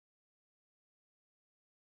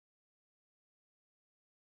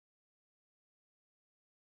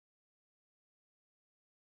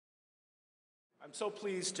I'm so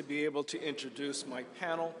pleased to be able to introduce my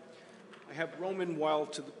panel. I have Weil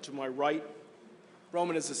to my right.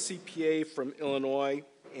 Roman is a CPA from Illinois,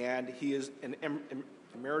 and he is an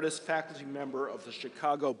Emeritus faculty member of the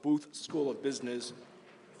Chicago Booth School of Business,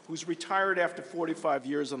 who's retired after 45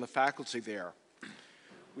 years on the faculty there.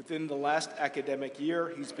 Within the last academic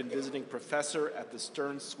year, he's been visiting professor at the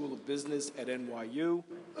Stern School of Business at NYU,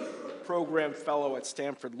 program fellow at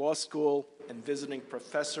Stanford Law School, and visiting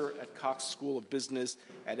professor at Cox School of Business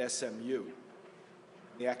at SMU.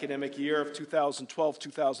 The academic year of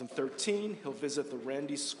 2012-2013, he'll visit the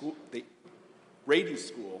Rady School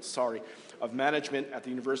of Management at the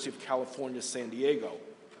University of California, San Diego.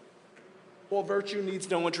 Paul Virtue needs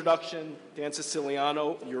no introduction. Dan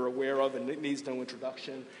Siciliano, you're aware of, and it needs no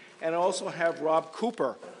introduction. And I also have Rob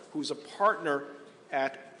Cooper, who's a partner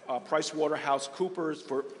at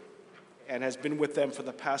PricewaterhouseCoopers and has been with them for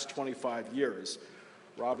the past 25 years.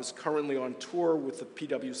 Rob is currently on tour with the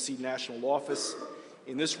PwC National Office.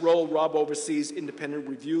 In this role, Rob oversees independent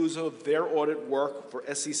reviews of their audit work for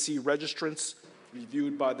SEC registrants,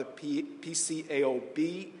 reviewed by the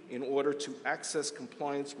PCAOB in order to access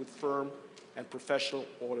compliance with firm and professional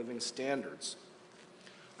auditing standards.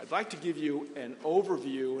 I'd like to give you an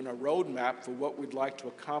overview and a roadmap for what we'd like to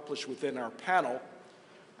accomplish within our panel.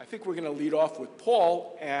 I think we're going to lead off with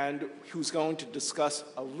Paul, and who's going to discuss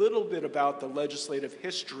a little bit about the legislative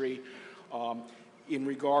history in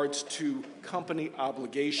regards to company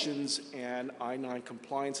obligations and I-9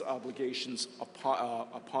 compliance obligations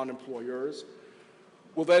upon employers.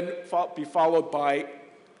 We'll then be followed by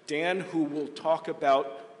Dan, who will talk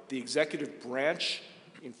about the executive branch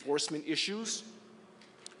enforcement issues.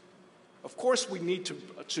 Of course, we need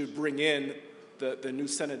to bring in the new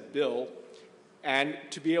Senate bill and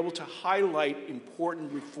to be able to highlight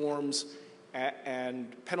important reforms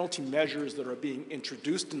and penalty measures that are being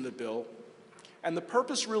introduced in the bill. And the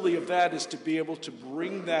purpose really of that is to be able to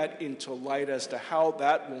bring that into light as to how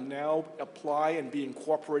that will now apply and be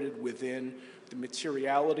incorporated within the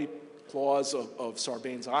materiality clause of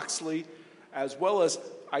Sarbanes-Oxley, as well as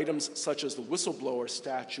items such as the whistleblower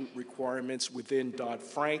statute requirements within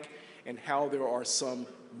Dodd-Frank, and how there are some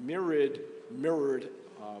mirrored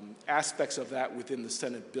aspects of that within the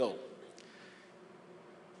Senate bill.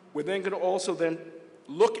 We're then going to also then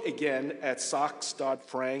look again at SOX,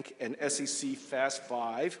 Dodd-Frank, and SEC Fast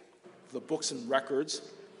 5, the books and records.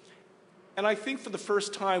 And I think for the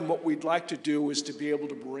first time, what we'd like to do is to be able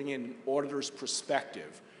to bring in an auditor's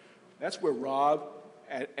perspective. That's where Rob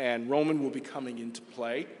and Roman will be coming into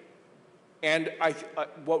play. And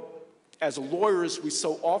as lawyers, we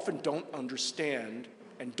so often don't understand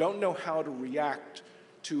and don't know how to react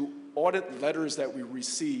to audit letters that we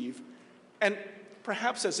receive. And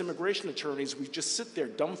perhaps as immigration attorneys, we just sit there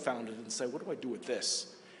dumbfounded and say, what do I do with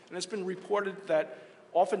this? And it's been reported that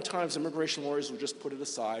oftentimes immigration lawyers will just put it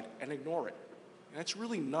aside and ignore it. And that's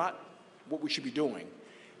really not what we should be doing.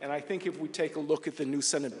 And I think if we take a look at the new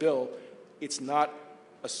Senate bill, it's not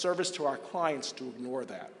a service to our clients to ignore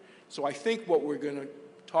that. So I think what we're going to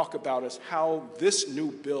talk about is how this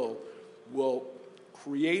new bill will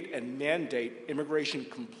create and mandate immigration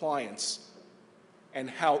compliance and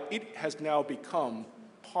how it has now become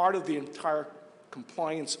part of the entire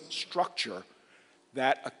compliance structure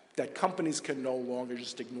that companies can no longer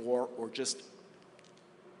just ignore or just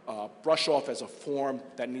brush off as a form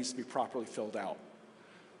that needs to be properly filled out.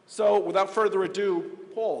 So without further ado,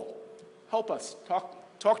 Paul, help us.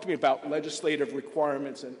 Talk to me about legislative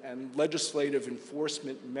requirements and legislative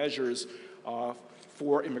enforcement measures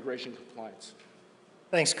for immigration compliance.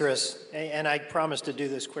 Thanks, Chris. And I promise to do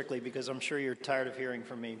this quickly because I'm sure you're tired of hearing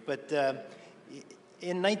from me. But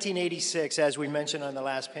in 1986, as we mentioned on the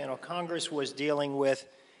last panel, Congress was dealing with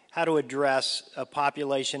how to address a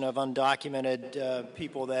population of undocumented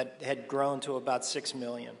people that had grown to about 6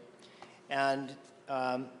 million. And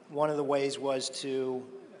one of the ways was to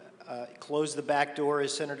close the back door,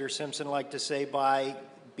 as Senator Simpson liked to say, by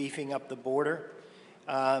beefing up the border.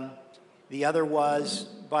 The other was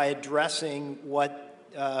by addressing what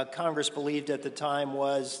Congress believed at the time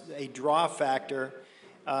was a draw factor,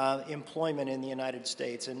 employment in the United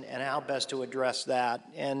States, and how best to address that.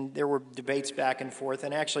 And there were debates back and forth,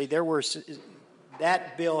 and actually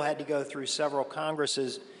that bill had to go through several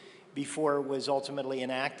Congresses before it was ultimately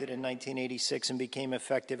enacted in 1986 and became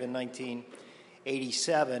effective in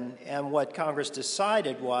 1987. And what Congress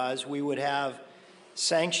decided was we would have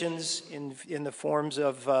sanctions in the forms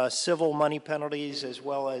of civil money penalties as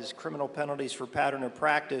well as criminal penalties for pattern or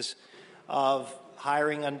practice of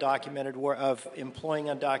hiring of employing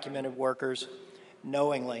undocumented workers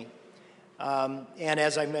knowingly. And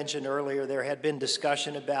as I mentioned earlier, there had been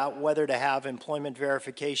discussion about whether to have employment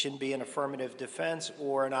verification be an affirmative defense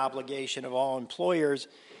or an obligation of all employers,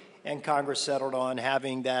 and Congress settled on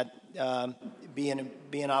having that be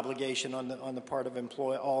an obligation on the part of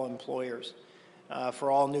all employers for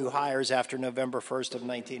all new hires after November 1st of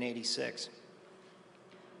 1986.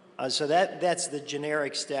 So that's the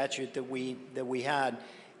generic statute that we had.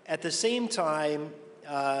 At the same time,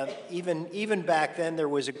 even back then, there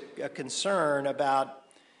was a concern about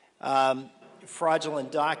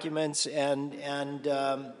fraudulent documents and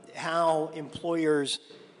how employers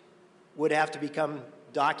would have to become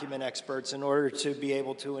document experts in order to be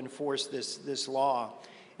able to enforce this law.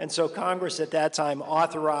 And so Congress at that time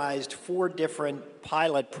authorized 4 different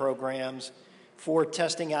pilot programs for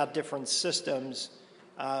testing out different systems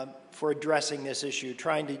for addressing this issue,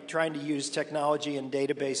 trying to use technology and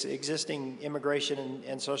database, existing immigration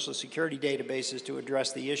and Social Security databases to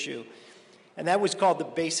address the issue. And that was called the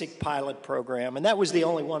Basic Pilot Program. And that was the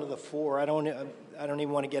only one of the 4. I don't even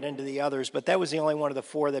want to get into the others, but that was the only one of the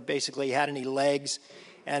 4 that basically had any legs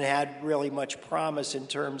and had really much promise in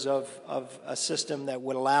terms of a system that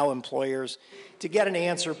would allow employers to get an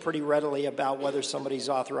answer pretty readily about whether somebody's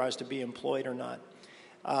authorized to be employed or not.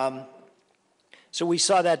 So we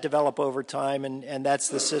saw that develop over time, and that's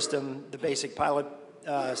the system, the Basic Pilot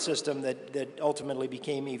system that ultimately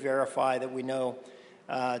became E-Verify that we know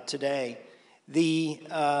today. The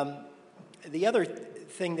other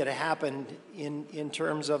thing that happened in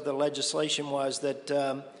terms of the legislation was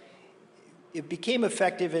that it became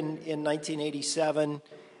effective in 1987.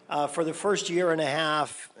 For the first year and a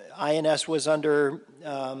half, INS was under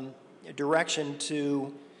direction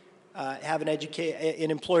to have an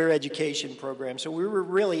employer education program. So we were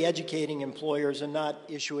really educating employers and not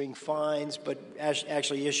issuing fines, but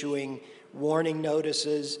actually issuing warning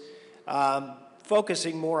notices,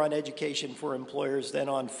 focusing more on education for employers than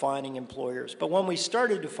on fining employers. But when we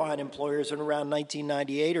started to fine employers in around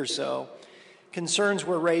 1998 or so, concerns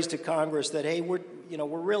were raised to Congress that, hey, we're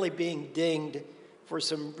really being dinged for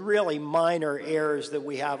some really minor errors that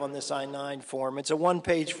we have on this I-9 form. It's a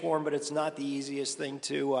one-page form, but it's not the easiest thing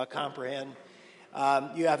to comprehend.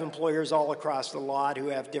 You have employers all across the lot who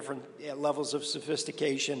have different levels of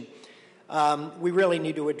sophistication. We really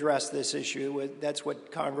need to address this issue. That's what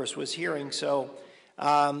Congress was hearing. So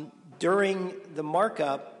during the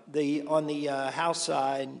markup, on the House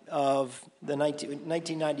side of the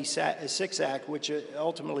 1996 Act, which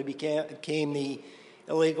ultimately became the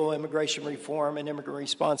Illegal Immigration Reform and Immigrant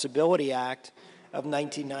Responsibility Act of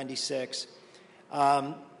 1996.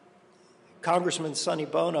 Congressman Sonny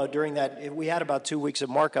Bono, during that, we had about 2 weeks of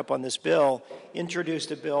markup on this bill,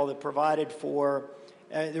 introduced a bill that provided for,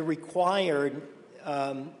 that required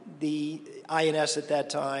the INS at that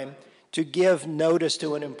time to give notice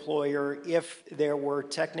to an employer if there were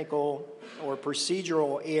technical or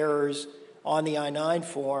procedural errors on the I-9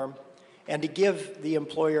 form, and to give the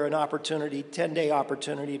employer an opportunity, 10-day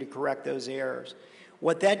opportunity to correct those errors.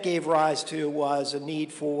 What that gave rise to was a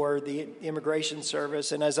need for the Immigration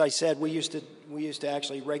Service, and as I said, we used to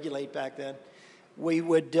actually regulate back then. We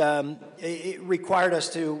would, it required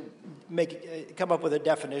us to come up with a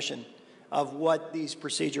definition of what these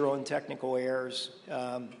procedural and technical errors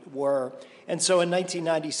were. And so in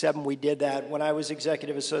 1997, we did that. When I was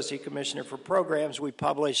Executive Associate Commissioner for Programs, we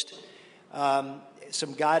published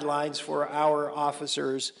some guidelines for our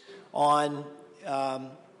officers on,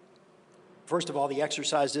 first of all, the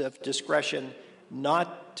exercise of discretion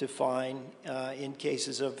not to fine in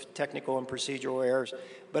cases of technical and procedural errors,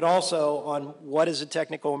 but also on what is a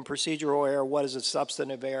technical and procedural error, what is a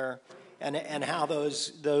substantive error, and how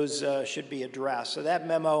those should be addressed. So that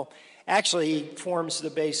memo actually forms the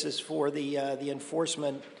basis for the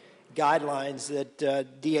enforcement guidelines that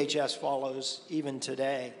DHS follows even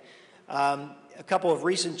today. A couple of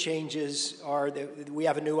recent changes are that we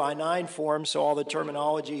have a new I-9 form, so all the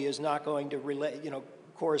terminology is not going to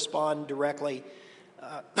correspond directly.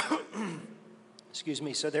 Excuse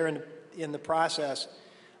me. So they're in the process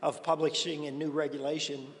of publishing a new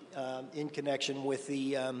regulation in connection with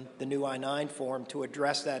the new I-9 form to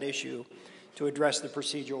address that issue, to address the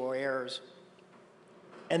procedural errors.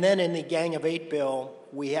 And then in the Gang of Eight bill,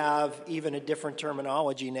 we have even a different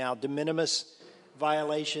terminology now, de minimis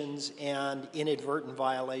violations and inadvertent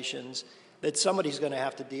violations that somebody's going to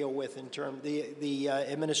have to deal with in terms, the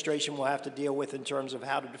administration will have to deal with in terms of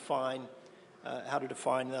how to define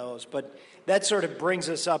those. But that sort of brings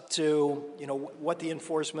us up to, what the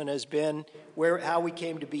enforcement has been, how we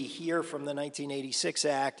came to be here from the 1986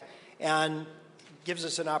 Act, and gives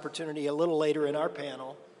us an opportunity a little later in our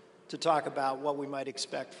panel to talk about what we might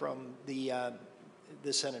expect from the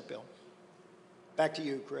Senate bill. Back to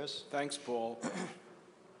you, Chris. Thanks, Paul.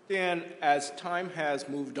 Dan, as time has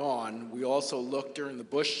moved on, we also looked during the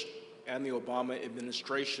Bush and the Obama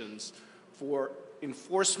administrations for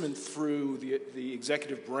enforcement through the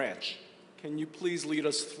executive branch. Can you please lead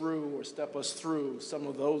us through or step us through some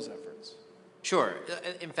of those efforts? Sure.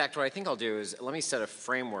 In fact, what I think I'll do is let me set a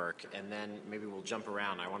framework, and then maybe we'll jump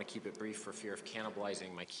around. I want to keep it brief for fear of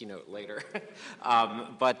cannibalizing my keynote later.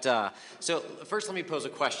 So first let me pose a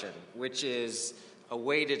question, which is a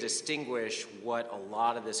way to distinguish what a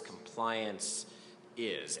lot of this compliance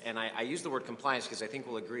is. And I use the word compliance because I think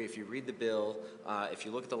we'll agree if you read the bill, if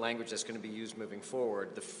you look at the language that's going to be used moving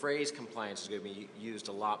forward, the phrase compliance is going to be used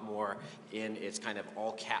a lot more in its kind of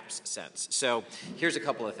all caps sense. So here's a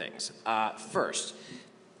couple of things. First,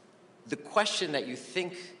 the question that you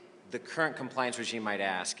think the current compliance regime might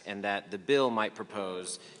ask and that the bill might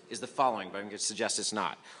propose is the following, but I'm going to suggest it's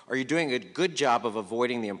not. Are you doing a good job of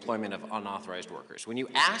avoiding the employment of unauthorized workers? When you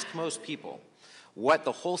ask most people what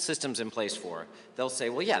the whole system's in place for, they'll say,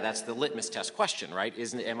 well, yeah, that's the litmus test question, right?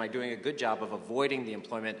 Am I doing a good job of avoiding the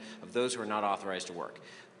employment of those who are not authorized to work?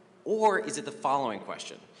 Or is it the following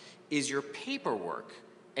question? Is your paperwork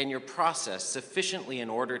and your process sufficiently in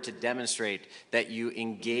order to demonstrate that you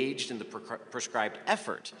engaged in the prescribed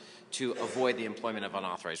effort to avoid the employment of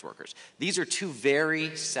unauthorized workers? These are two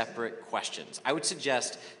very separate questions. I would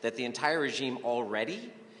suggest that the entire regime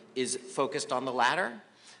already is focused on the latter,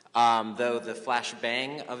 though the flash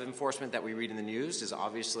bang of enforcement that we read in the news is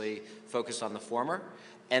obviously focused on the former.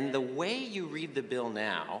 And the way you read the bill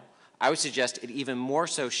now, I would suggest it even more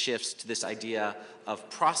so shifts to this idea of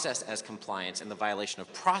process as compliance and the violation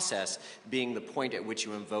of process being the point at which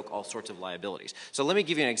you invoke all sorts of liabilities. So let me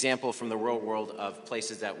give you an example from the real world of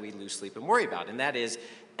places that we lose sleep and worry about, and that is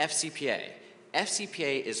FCPA.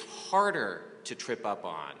 FCPA is harder to trip up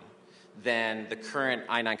on than the current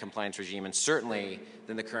I-9 compliance regime and certainly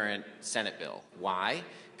than the current Senate bill. Why?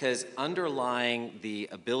 Because underlying the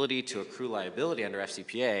ability to accrue liability under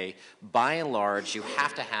FCPA, by and large, you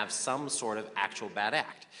have to have some sort of actual bad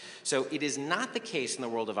act. So it is not the case in the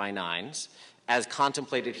world of I-9s, as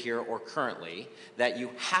contemplated here or currently, that you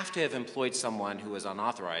have to have employed someone who is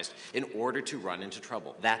unauthorized in order to run into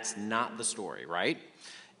trouble. That's not the story, right?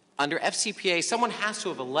 Under FCPA, someone has to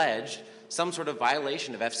have alleged some sort of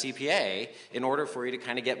violation of FCPA in order for you to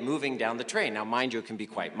kind of get moving down the train. Now, mind you, it can be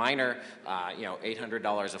quite minor.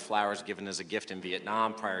 $800 of flowers given as a gift in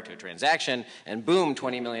Vietnam prior to a transaction, and boom,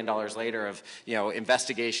 $20 million later of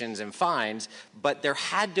investigations and fines. But there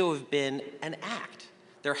had to have been an act.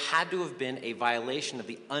 There had to have been a violation of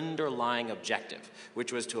the underlying objective,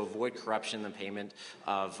 which was to avoid corruption and payment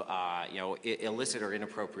of illicit or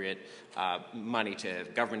inappropriate money to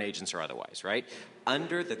government agents or otherwise, right?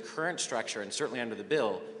 Under the current structure, and certainly under the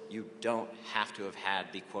bill, you don't have to have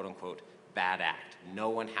had the quote-unquote bad act. No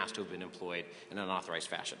one has to have been employed in an unauthorized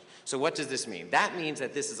fashion. So what does this mean? That means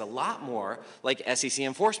that this is a lot more like SEC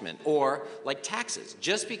enforcement or like taxes.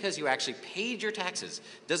 Just because you actually paid your taxes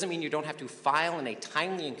doesn't mean you don't have to file in a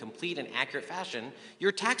timely and complete and accurate fashion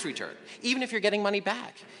your tax return, even if you're getting money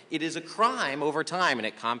back. It is a crime over time, and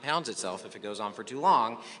it compounds itself if it goes on for too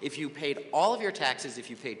long. If you paid all of your taxes, if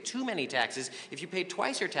you paid too many taxes, if you paid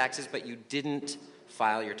twice your taxes but you didn't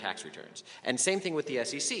file your tax returns. And same thing with the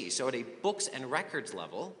SEC. So at a books and records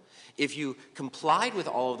level, if you complied with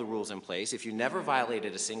all of the rules in place, if you never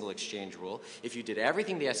violated a single exchange rule, if you did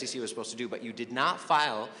everything the SEC was supposed to do, but you did not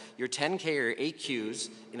file your 10K or 8Qs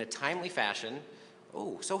in a timely fashion,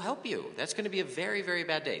 oh, so help you. That's going to be a very, very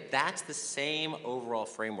bad day. That's the same overall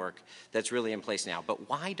framework that's really in place now. But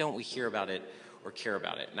why don't we hear about it or care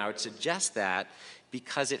about it? And I would suggest that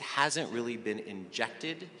because it hasn't really been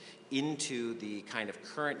injected into the kind of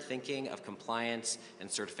current thinking of compliance and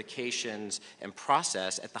certifications and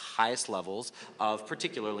process at the highest levels of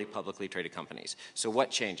particularly publicly traded companies. So what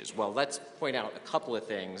changes? Well, let's point out a couple of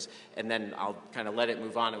things, and then I'll kind of let it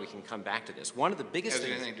move on and we can come back to this. One of the biggest things—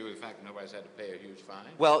 Has it anything to do with the fact nobody's had to pay a huge fine?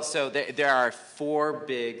 Well, so there are four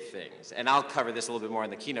big things, and I'll cover this a little bit more in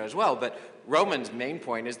the keynote as well, but Roman's main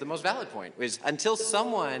point is the most valid point, is until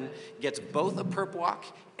someone gets both a perp walk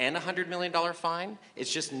and a $100 million fine,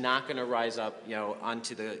 it's just not going to rise up,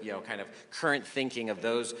 onto the, kind of current thinking of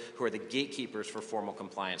those who are the gatekeepers for formal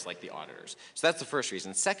compliance, like the auditors. So that's the first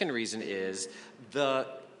reason. Second reason is the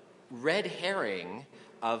red herring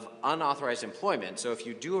of unauthorized employment. So if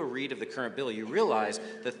you do a read of the current bill, you realize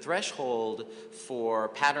the threshold for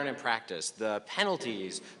pattern and practice, the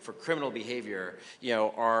penalties for criminal behavior,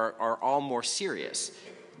 are all more serious.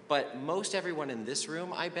 But most everyone in this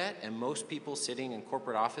room, I bet, and most people sitting in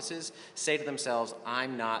corporate offices say to themselves,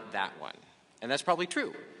 I'm not that one. And that's probably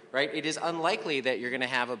true. right? It is unlikely that you're going to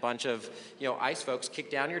have a bunch of, ICE folks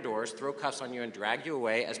kick down your doors, throw cuffs on you, and drag you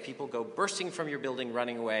away as people go bursting from your building,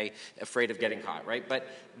 running away, afraid of getting caught, right? But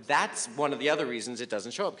that's one of the other reasons it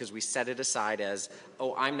doesn't show up, because we set it aside as,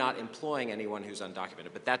 oh, I'm not employing anyone who's undocumented.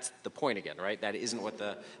 But that's the point again, right? That isn't what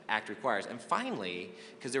the Act requires. And finally,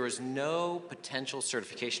 because there was no potential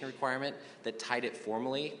certification requirement that tied it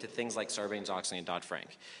formally to things like Sarbanes-Oxley and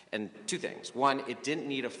Dodd-Frank. And two things. One, it didn't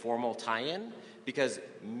need a formal tie-in, because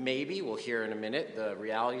maybe, we'll hear in a minute the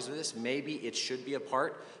realities of this, maybe it should be a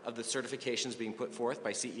part of the certifications being put forth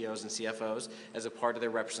by CEOs and CFOs as a part of their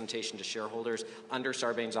representation to shareholders under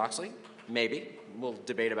Sarbanes-Oxley. Maybe. We'll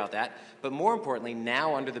debate about that. But more importantly,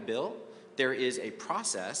 now under the bill, there is a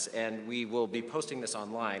process, and we will be posting this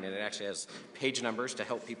online, and it actually has page numbers to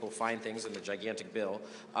help people find things in the gigantic bill.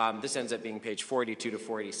 This ends up being page 482 to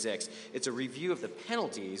 486. It's a review of the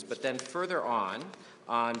penalties, but then further on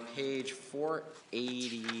page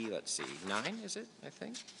 480, let's see, 9 is it, I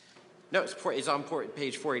think? No, it's on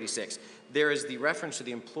page 486. There is the reference to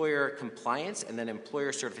the employer compliance and then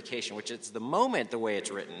employer certification, which is the moment, the way it's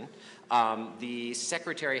written, the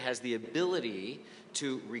secretary has the ability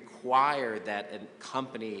to require that a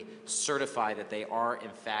company certify that they are in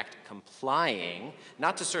fact complying,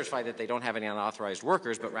 not to certify that they don't have any unauthorized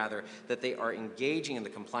workers, but rather that they are engaging in the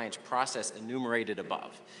compliance process enumerated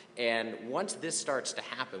above. And once this starts to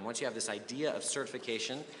happen, once you have this idea of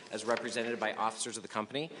certification as represented by officers of the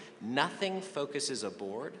company, nothing focuses a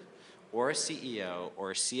board or a CEO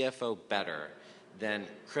or a CFO better than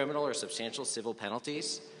criminal or substantial civil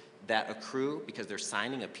penalties that accrue because they're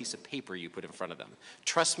signing a piece of paper you put in front of them.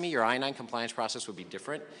 Trust me, your I-9 compliance process would be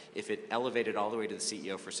different if it elevated all the way to the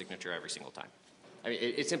CEO for signature every single time. I mean,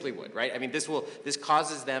 it simply would, right? I mean, this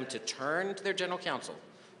causes them to turn to their general counsel,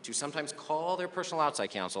 to sometimes call their personal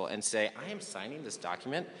outside counsel and say, I am signing this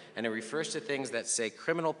document, and it refers to things that say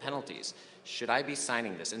criminal penalties. Should I be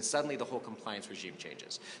signing this? And suddenly the whole compliance regime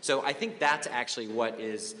changes. So I think that's actually what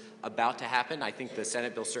is about to happen. I think the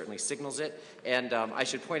Senate bill certainly signals it. And I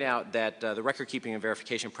should point out that the record keeping and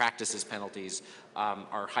verification practices penalties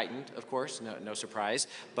are heightened, of course, no surprise.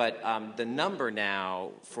 But the number now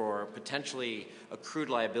for potentially accrued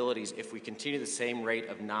liabilities, if we continue the same rate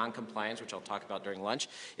of non-compliance, which I'll talk about during lunch,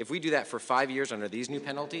 if we do that for 5 years under these new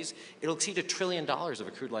penalties, it'll exceed $1 trillion of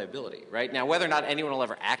accrued liability, right? Now, whether or not anyone will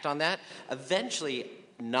ever act on that, eventually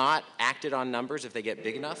not acted on numbers, if they get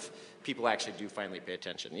big enough, people actually do finally pay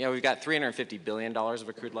attention. You know, we've got $350 billion of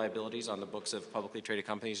accrued liabilities on the books of publicly traded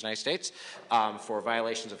companies in the United States for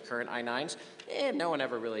violations of current I-9s. No one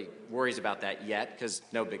ever really worries about that yet because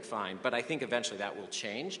no big fine. But I think eventually that will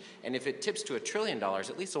change. And if it tips to $1 trillion,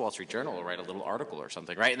 at least the Wall Street Journal will write a little article or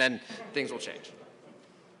something, right? And then things will change.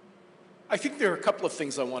 I think there are a couple of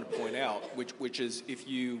things I want to point out, which is if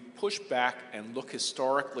you push back and look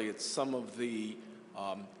historically at some of the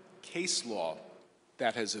case law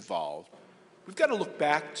that has evolved, we've got to look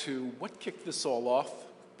back to what kicked this all off,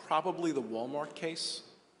 probably the Walmart case,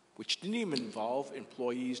 which didn't even involve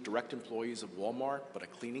employees, direct employees of Walmart, but a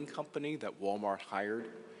cleaning company that Walmart hired,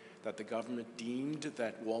 that the government deemed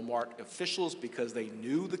that Walmart officials, because they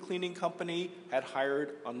knew the cleaning company had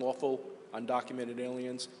hired unlawful, undocumented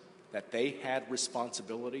aliens, that they had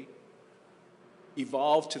responsibility,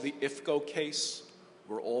 evolved to the IFCO case,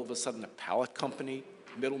 where all of a sudden a pallet company,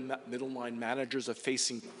 middle line managers are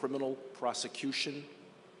facing criminal prosecution.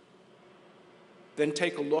 Then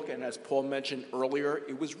take a look, and as Paul mentioned earlier,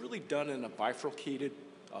 it was really done in a bifurcated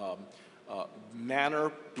manner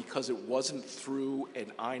because it wasn't through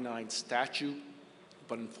an I-9 statute,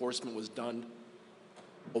 but enforcement was done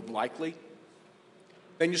obliquely.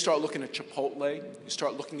 Then you start looking at Chipotle. You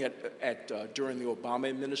start looking at during the Obama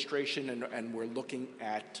administration, and we're looking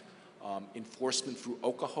at enforcement through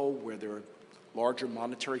OCAHO, where there are larger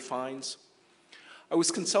monetary fines. I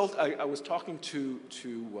was talking to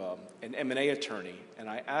an M&A attorney, and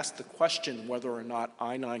I asked the question whether or not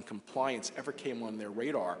I-9 compliance ever came on their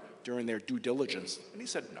radar during their due diligence, and he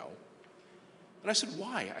said no. And I said,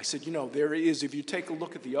 why? I said, you know, there is, if you take a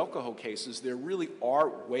look at the OCAHO cases, there really are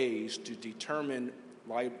ways to determine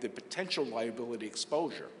the potential liability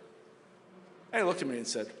exposure. And he looked at me and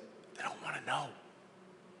said, they don't want to know.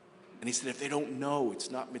 And he said, if they don't know,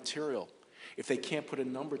 it's not material. If they can't put a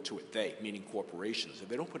number to it, they, meaning corporations, if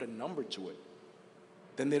they don't put a number to it,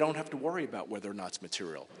 then they don't have to worry about whether or not it's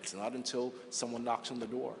material. It's not until someone knocks on the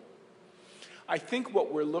door. I think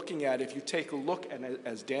what we're looking at, if you take a look, and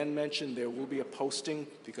as Dan mentioned, there will be a posting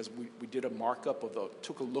because we did a markup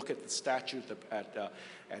took a look at the statute at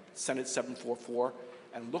Senate 744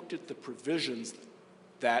 and looked at the provisions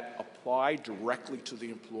that apply directly to the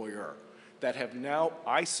employer. that have now,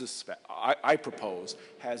 I propose,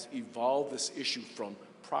 has evolved this issue from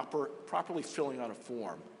properly filling out a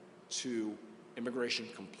form to immigration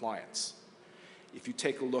compliance. If you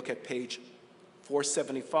take a look at page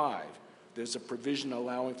 475, there's a provision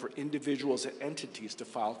allowing for individuals and entities to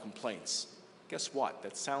file complaints. Guess what?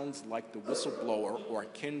 That sounds like the whistleblower, or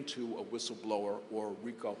akin to a whistleblower or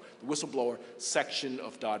RICO, the whistleblower section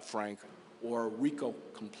of Dodd-Frank or RICO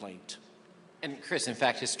complaint. And Chris, in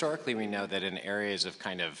fact, historically we know that in areas of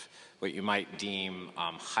kind of what you might deem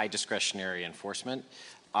high discretionary enforcement,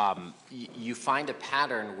 you find a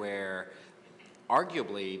pattern where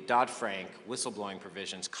arguably Dodd-Frank whistleblowing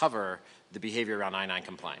provisions cover the behavior around I-9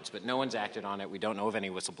 compliance, but no one's acted on it. We don't know of any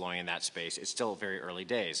whistleblowing in that space. It's still very early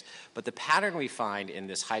days. But the pattern we find in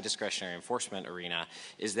this high discretionary enforcement arena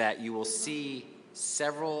is that you will see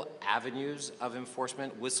several avenues of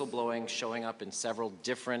enforcement, whistleblowing showing up in several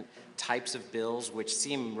different types of bills which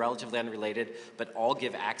seem relatively unrelated but all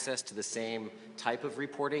give access to the same type of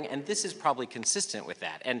reporting, and this is probably consistent with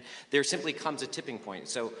that. And there simply comes a tipping point.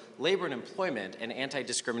 So labor and employment and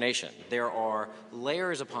anti-discrimination, there are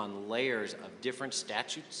layers upon layers of different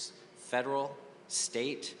statutes, federal,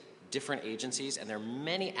 state, different agencies, and there are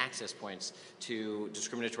many access points to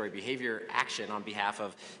discriminatory behavior action on behalf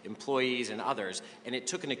of employees and others, and it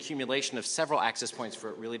took an accumulation of several access points for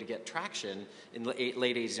it really to get traction in the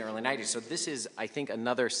late 80s and early 90s. So this is, I think,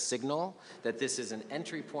 another signal that this is an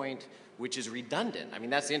entry point which is redundant. I mean,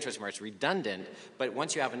 that's the interesting part, it's redundant, but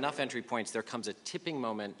once you have enough entry points, there comes a tipping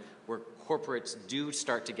moment where corporates do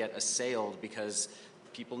start to get assailed because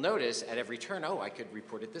people notice at every turn, oh, I could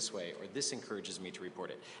report it this way, or this encourages me to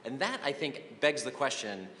report it. And that, I think, begs the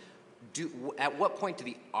question, at what point do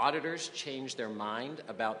the auditors change their mind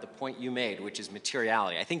about the point you made, which is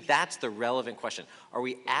materiality? I think that's the relevant question. Are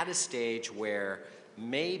we at a stage where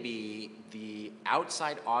maybe the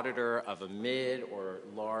outside auditor of a mid or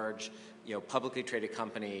large, publicly traded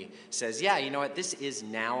company says, yeah, you know what, this is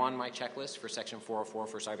now on my checklist for Section 404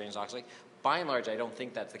 for Sarbanes-Oxley. By and large, I don't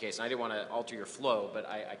think that's the case. And I didn't want to alter your flow, but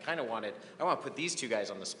I want to put these two guys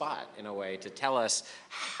on the spot in a way to tell us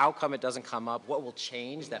how come it doesn't come up, what will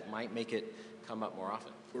change that might make it come up more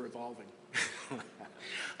often. We're evolving.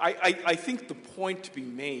 I think the point to be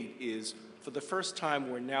made is, for the first time,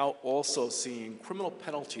 we're now also seeing criminal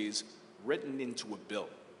penalties written into a bill.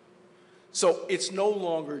 So it's no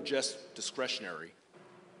longer just discretionary.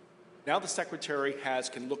 Now the Secretary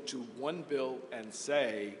can look to one bill and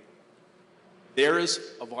say, there is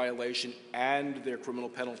a violation and there are criminal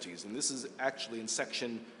penalties. And this is actually in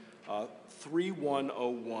Section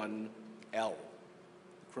 3101L,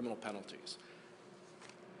 criminal penalties.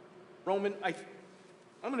 Roman, I'm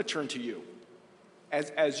going to turn to you.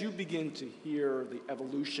 As you begin to hear the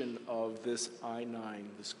evolution of this I-9,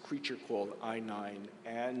 this creature called I-9,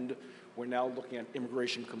 and we're now looking at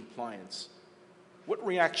immigration compliance, what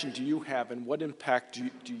reaction do you have and what impact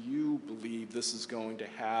do you believe this is going to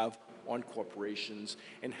have on corporations,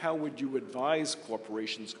 and how would you advise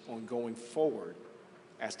corporations on going forward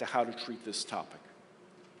as to how to treat this topic?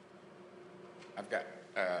 I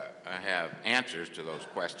have answers to those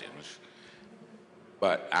questions,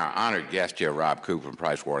 but our honored guest here, Rob Cooper from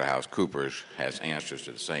PricewaterhouseCoopers, has answers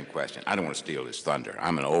to the same question. I don't want to steal his thunder.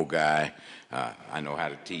 I'm an old guy. I know how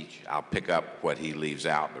to teach. I'll pick up what he leaves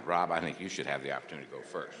out, but Rob, I think you should have the opportunity to go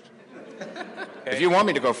first. Okay. If you want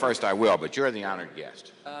me to go first, I will, but you're the honored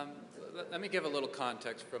guest. Let me give a little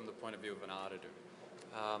context from the point of view of an auditor.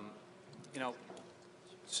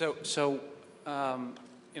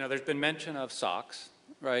 There's been mention of SOX,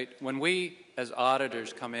 right? When we, as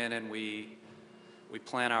auditors, come in and we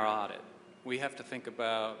plan our audit, we have to think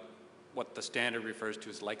about what the standard refers to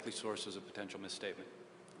as likely sources of potential misstatement,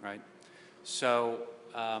 right? So,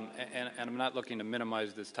 and I'm not looking to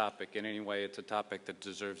minimize this topic in any way. It's a topic that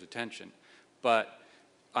deserves attention. But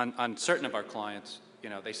on certain of our clients,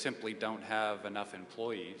 they simply don't have enough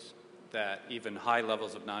employees that even high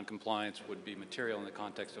levels of noncompliance would be material in the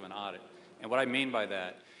context of an audit. And what I mean by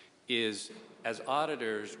that is, as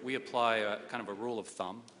auditors, we apply a kind of a rule of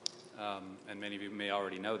thumb, and many of you may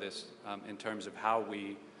already know this, in terms of how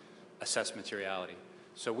we assess materiality.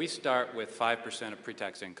 So we start with 5% of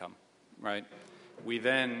pre-tax income, right? We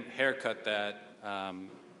then haircut that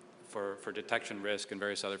for detection risk and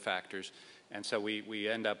various other factors, and so we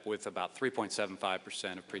end up with about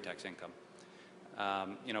 3.75% of pre-tax income.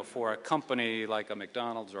 For a company like a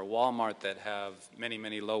McDonald's or a Walmart that have many,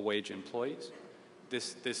 many low-wage employees,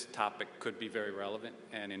 this topic could be very relevant.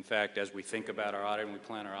 And in fact, as we think about our audit and we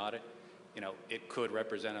plan our audit, it could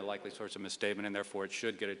represent a likely source of misstatement, and therefore it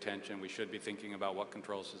should get attention. We should be thinking about what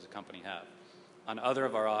controls does the company have. On other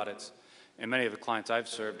of our audits, and many of the clients I've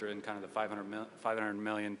served are in kind of the $500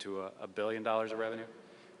 million to $1 billion of revenue.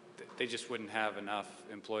 They just wouldn't have enough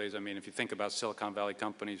employees. I mean, if you think about Silicon Valley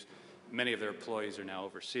companies, many of their employees are now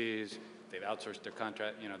overseas. They've outsourced their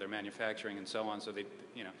contract, their manufacturing and so on. So they,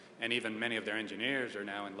 and even many of their engineers are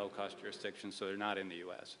now in low-cost jurisdictions, so they're not in the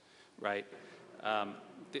U.S., right?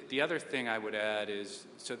 The other thing I would add is,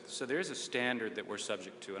 so there is a standard that we're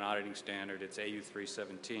subject to, an auditing standard. It's AU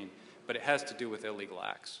 317, but it has to do with illegal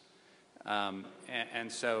acts. And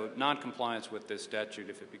so noncompliance with this statute,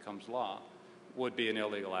 if it becomes law, would be an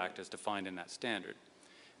illegal act as defined in that standard.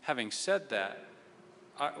 Having said that,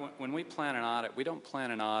 when we plan an audit, we don't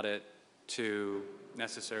plan an audit to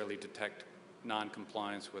necessarily detect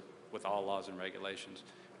noncompliance with all laws and regulations.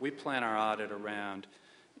 We plan our audit around,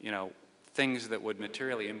 things that would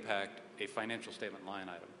materially impact a financial statement line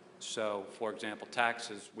item. So, for example,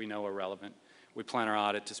 taxes we know are relevant. We plan our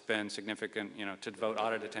audit to spend significant, to devote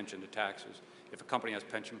audit attention to taxes. If a company has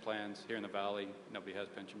pension plans, here in the Valley, nobody has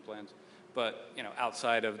pension plans. But,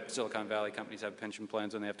 outside of Silicon Valley, companies have pension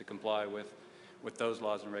plans and they have to comply with those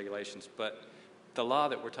laws and regulations. But the law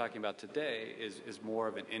that we're talking about today is more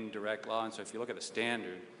of an indirect law. And so if you look at the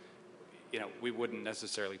standard, we wouldn't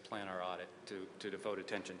necessarily plan our audit to devote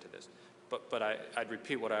attention to this. But I'd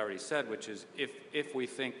repeat what I already said, which is if we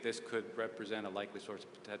think this could represent a likely source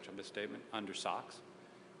of potential misstatement under SOX,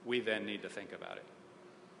 we then need to think about it.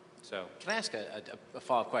 So, can I ask a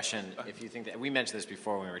follow-up question? If you think that we mentioned this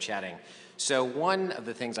before when we were chatting. So one of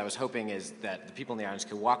the things I was hoping is that the people in the audience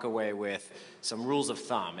could walk away with some rules of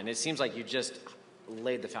thumb, and it seems like you just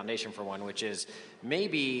laid the foundation for one, which is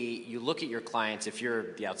maybe you look at your clients if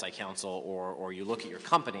you're the outside counsel, or you look at your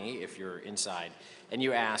company if you're inside, and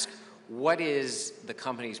you ask, what is the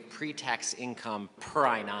company's pre-tax income per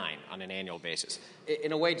I-9 on an annual basis?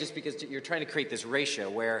 In a way, just because you're trying to create this ratio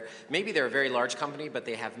where maybe they're a very large company, but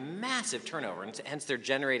they have massive turnover, and hence they're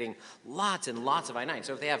generating lots and lots of I-9s.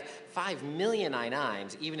 So if they have 5 million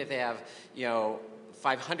I-9s, even if they have,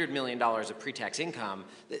 $500 million of pre-tax income,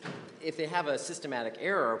 if they have a systematic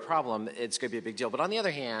error or problem, it's going to be a big deal. But on the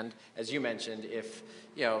other hand, as you mentioned, if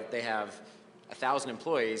they have 1,000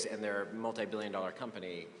 employees and they're a multi-billion-dollar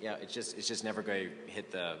company, it's just never going to hit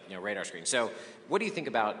the radar screen. So, what do you think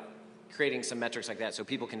about creating some metrics like that so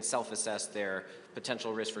people can self-assess their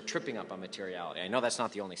potential risk for tripping up on materiality? I know that's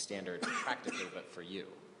not the only standard practically, but for you.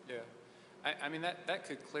 Yeah, I mean that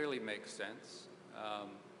could clearly make sense.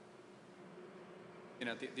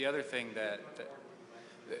 The other thing that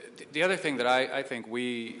I think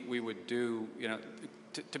we would do,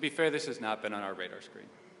 to be fair, this has not been on our radar screen,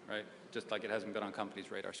 right? Just like it hasn't been on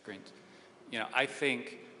companies' radar screens. I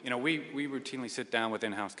think, we routinely sit down with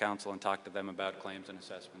in-house counsel and talk to them about claims and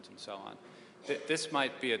assessments and so on. This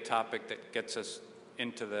might be a topic that gets us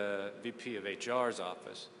into the VP of HR's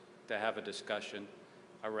office to have a discussion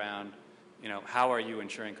around, how are you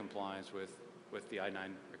ensuring compliance with the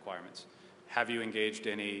I-9 requirements? Have you engaged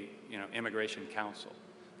any, immigration counsel?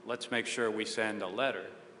 Let's make sure we send a letter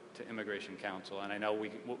to immigration counsel, and I know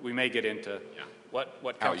we may get into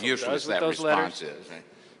what counsel does with those letters. Is,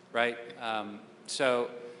 right? So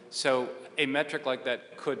a metric like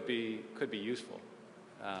that could be useful,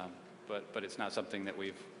 but it's not something that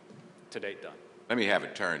we've to date done. Let me have a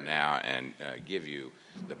turn now and give you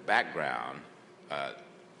the background that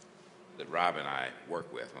Rob and I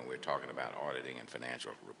work with when we're talking about auditing and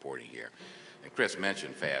financial reporting here. And Chris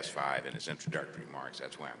mentioned FAST 5 in his introductory remarks.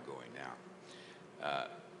 That's where I'm going now.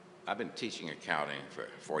 I've been teaching accounting for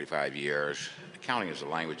 45 years. Accounting is the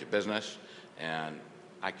language of business, and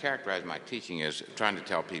I characterize my teaching as trying to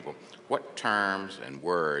tell people what terms and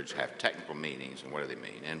words have technical meanings and what do they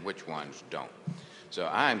mean, and which ones don't. So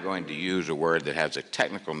I'm going to use a word that has a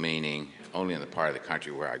technical meaning only in the part of the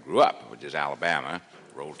country where I grew up, which is Alabama,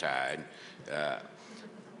 Roll Tide,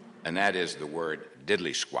 and that is the word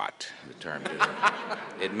diddly squat, the term diddly.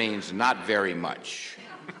 It means not very much.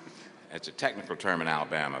 It's a technical term in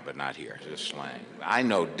Alabama, but not here. It's just slang. I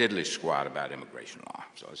know diddly squat about immigration law,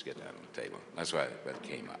 so let's get that on the table. That's why that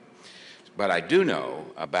came up. But I do know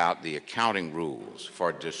about the accounting rules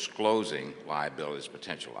for disclosing liabilities,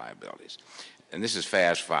 potential liabilities. And this is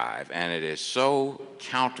FAST 5, and it is so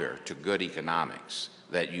counter to good economics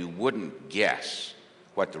that you wouldn't guess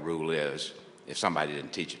what the rule is if somebody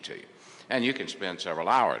didn't teach it to you. And you can spend several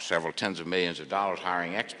hours, several tens of millions of dollars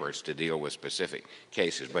hiring experts to deal with specific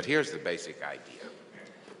cases. But here's the basic idea.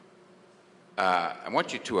 I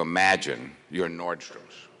want you to imagine you're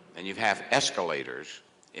Nordstrom's, and you have escalators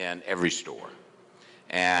in every store.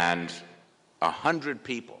 And 100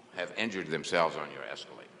 people have injured themselves on your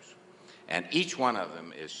escalators. And each one of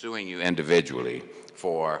them is suing you individually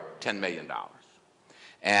for $10 million.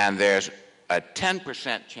 And there's a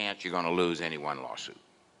 10% chance you're going to lose any one lawsuit.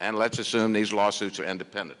 And let's assume these lawsuits are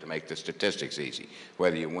independent to make the statistics easy.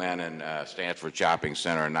 Whether you win in Stanford Shopping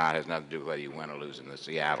Center or not has nothing to do with whether you win or lose in the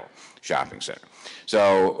Seattle Shopping Center.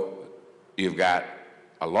 So you've got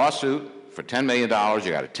a lawsuit for $10 million.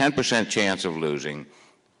 You got a 10% chance of losing.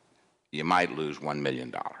 You might lose $1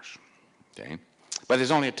 million. Okay? But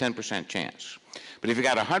there's only a 10% chance. But if you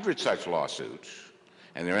got 100 such lawsuits,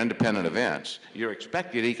 and they're independent events, your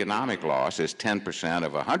expected economic loss is 10%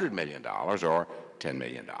 of $100 million or $10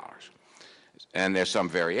 million. And there's some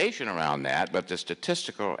variation around that, but the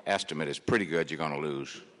statistical estimate is pretty good. You're going to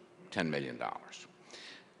lose $10 million.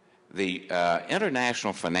 The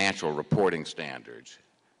international financial reporting standards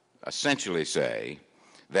essentially say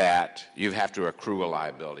that you have to accrue a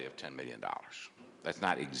liability of $10 million. That's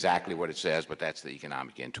not exactly what it says, but that's the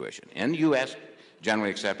economic intuition. In the U.S.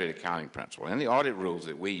 generally accepted accounting principle, in the audit rules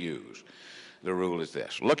that we use, the rule is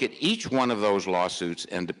this. Look at each one of those lawsuits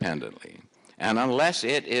independently, and unless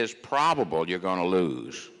it is probable you're going to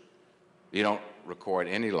lose, you don't record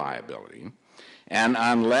any liability. And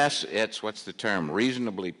unless it's, what's the term,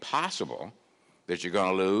 reasonably possible that you're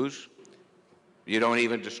going to lose, you don't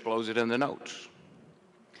even disclose it in the notes.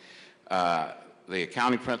 The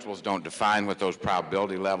accounting principles don't define what those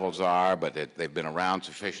probability levels are, but they've been around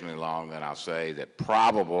sufficiently long that I'll say that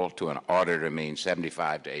probable to an auditor means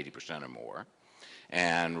 75 to 80% or more,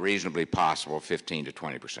 and reasonably possible 15 to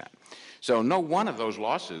 20%. So no one of those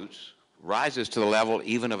lawsuits rises to the level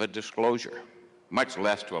even of a disclosure, much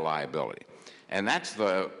less to a liability. And that's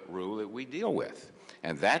the rule that we deal with.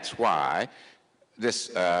 And that's why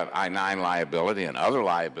this I-9 liability and other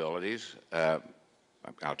liabilities,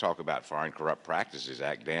 I'll talk about Foreign Corrupt Practices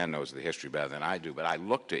Act. Dan knows the history better than I do, but I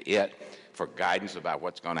look to it for guidance about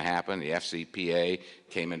what's going to happen. The FCPA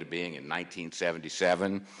came into being in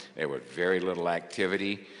 1977. There was very little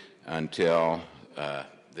activity until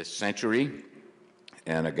this century.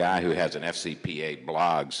 And a guy who has an FCPA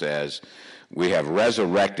blog says, we have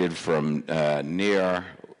resurrected from near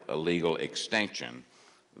illegal extinction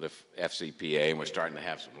the FCPA, and we're starting to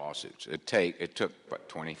have some lawsuits. It took about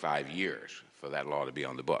 25 years for that law to be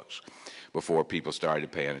on the books before people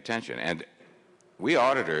started paying attention. And we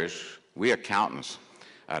auditors, we accountants,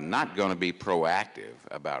 are not going to be proactive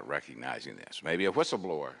about recognizing this. Maybe a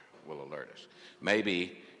whistleblower will alert us.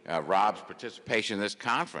 Maybe Rob's participation in this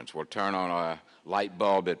conference will turn on a light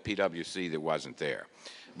bulb at PwC that wasn't there.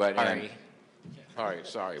 But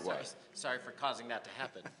sorry, what? Sorry for causing that to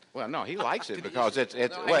happen. Well, no, he likes it because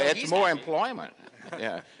it's more employment.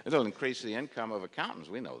 Yeah, it'll increase the income of accountants.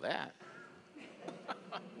 We know that.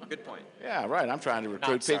 Good point. Yeah, right. I'm trying to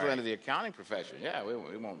recruit people into the accounting profession. Yeah,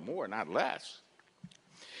 we want more, not less.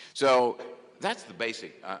 So that's the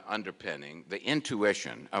basic underpinning, the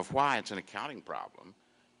intuition of why it's an accounting problem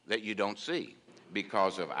that you don't see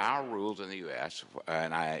because of our rules in the U.S.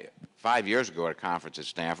 And 5 years ago at a conference at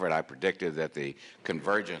Stanford, I predicted that the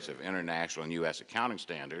convergence of international and U.S. accounting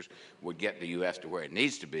standards would get the U.S. to where it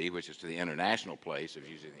needs to be, which is to the international place of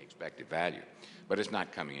using the expected value. But it's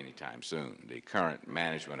not coming anytime soon. The current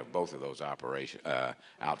management of both of those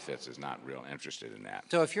outfits is not real interested in that.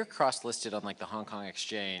 So if you're cross-listed on like the Hong Kong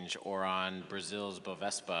Exchange or on Brazil's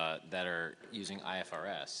Bovespa that are using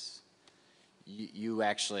IFRS, you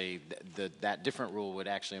actually, that different rule would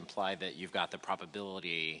actually imply that you've got the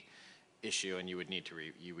probability issue, and you would need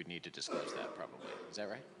to disclose that probably. Is that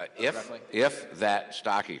right? If that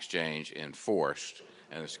stock exchange enforced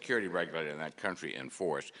and the security regulator in that country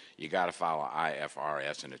enforced, you got to follow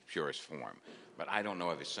IFRS in its purest form. But I don't know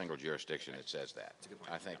of a single jurisdiction that says that.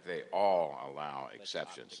 I think they all allow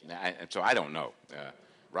exceptions. And so I don't know.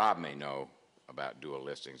 Rob may know about dual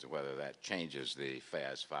listings and whether that changes the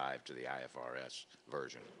FAS 5 to the IFRS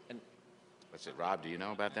version. What's it, Rob, do you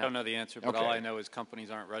know about that? I don't know the answer, but all I know is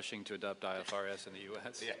companies aren't rushing to adopt IFRS in the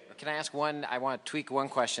U.S. Yeah. Can I ask one? I want to tweak one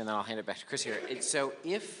question, then I'll hand it back to Chris here. So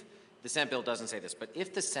if the Senate bill doesn't say this, but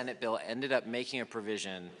if the Senate bill ended up making a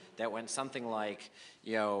provision that went something like,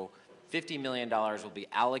 $50 million will be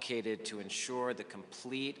allocated to ensure the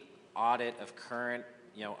complete audit of current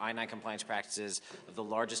I-9 compliance practices of the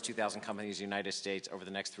largest 2,000 companies in the United States over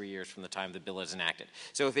the next 3 years from the time the bill is enacted.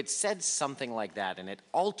 So if it said something like that and it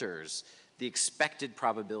alters the expected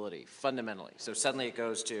probability fundamentally, so suddenly it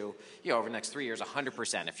goes to, over the next 3 years,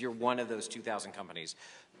 100%, if you're one of those 2,000 companies,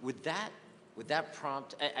 would that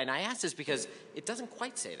prompt, and I ask this because it doesn't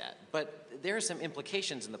quite say that, but there are some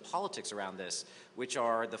implications in the politics around this, which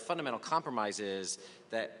are the fundamental compromise is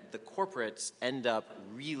that the corporates end up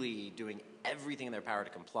really doing everything in their power to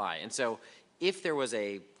comply. And so if there was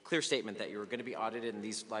a clear statement that you were going to be audited and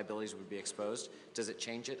these liabilities would be exposed, does it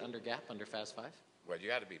change it under GAAP, under FAS 5? Well, you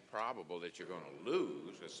got to be probable that you're going to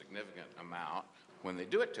lose a significant amount when they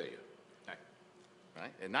do it to you.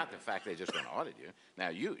 Right? And not the fact they're just going to audit you. Now,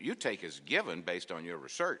 you take as given, based on your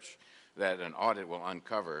research, that an audit will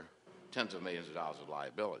uncover tens of millions of dollars of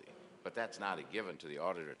liability. But that's not a given to the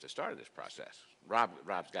auditor at the start of this process.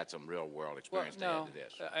 Rob's got some real-world experience to add to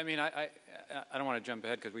this. I mean, I don't want to jump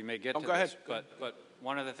ahead because we may get to go this, ahead. but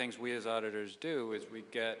one of the things we as auditors do is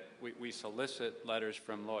we solicit letters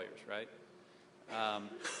from lawyers, right?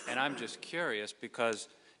 And I'm just curious because,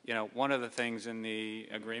 you know, one of the things in the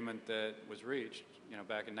agreement that was reached, you know,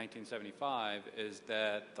 back in 1975 is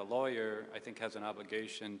that the lawyer, I think, has an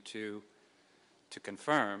obligation to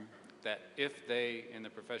confirm that if they, in the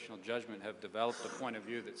professional judgment, have developed a point of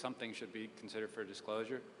view that something should be considered for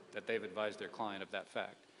disclosure, that they've advised their client of that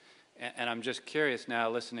fact. And I'm just curious now,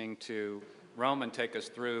 listening to Roman take us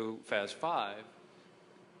through FAS 5,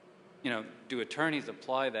 you know, do attorneys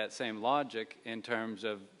apply that same logic in terms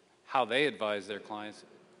of how they advise their clients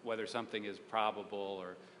whether something is probable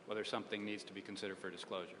or whether something needs to be considered for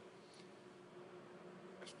disclosure?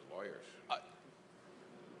 That's the lawyers.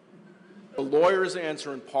 The lawyer's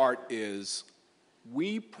answer in part is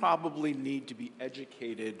we probably need to be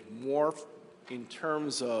educated more in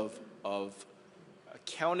terms of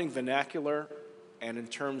accounting vernacular and in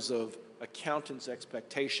terms of accountant's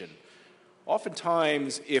expectation.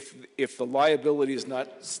 Oftentimes, if the liability is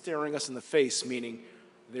not staring us in the face, meaning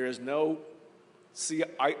there is no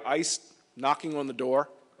ice knocking on the door,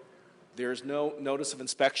 there's no notice of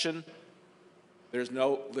inspection, there's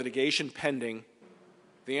no litigation pending,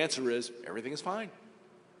 the answer is everything is fine.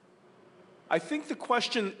 I think the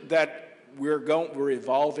question that we're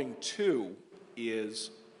evolving to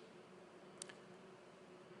is,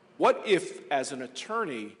 what if, as an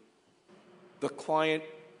attorney, the client,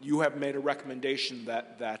 you have made a recommendation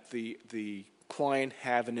that the client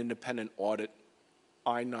have an independent audit,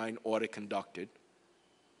 I-9 audit conducted,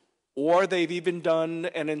 or they've even done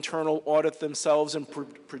an internal audit themselves and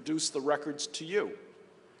produced the records to you,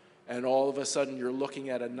 and all of a sudden you're looking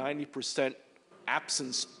at a 90%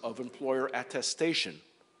 absence of employer attestation.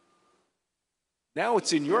 Now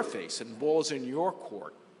it's in your face and ball's in your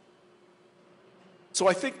court. So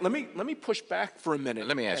I think, let me push back for a minute.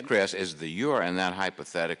 Let me ask Chris, is the you're in that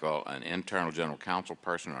hypothetical an internal general counsel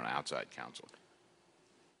person or an outside counsel?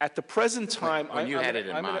 At the present time, when you had it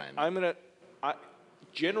in mind.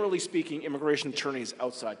 Generally speaking, immigration attorneys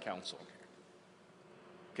outside counsel.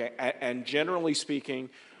 Okay, and generally speaking,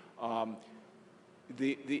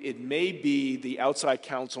 it may be the outside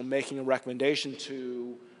counsel making a recommendation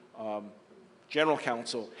to general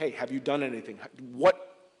counsel, hey, have you done anything?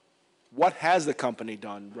 What has the company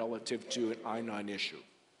done relative to an I-9 issue?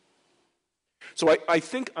 So I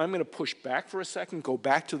think I'm going to push back for a second, go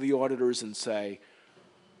back to the auditors and say,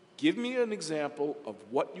 give me an example of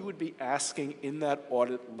what you would be asking in that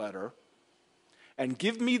audit letter, and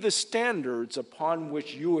give me the standards upon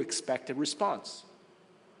which you expect a response.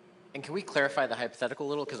 And can we clarify the hypothetical a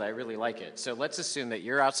little? Because I really like it. So let's assume that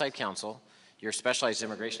you're outside counsel, you're specialized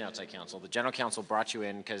immigration outside counsel. The general counsel brought you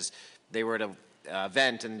in because they were at an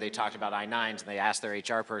event and they talked about I-9s and they asked their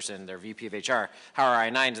HR person, their VP of HR, how are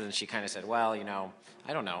I-9s? And then she kind of said, well, you know,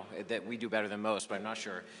 I don't know, that we do better than most, but I'm not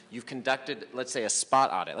sure. You've conducted, let's say, a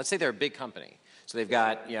spot audit. Let's say they're a big company. So they've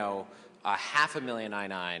got, you know, 500,000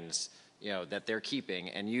 I-9s, you know, that they're keeping,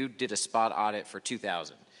 and you did a spot audit for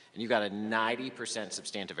 2,000. And you got a 90%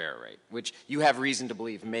 substantive error rate, which you have reason to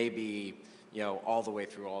believe may be, you know, all the way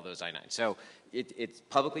through all those I-9s. So it's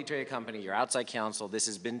publicly traded company, you're outside counsel. This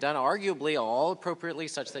has been done arguably all appropriately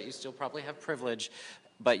such that you still probably have privilege,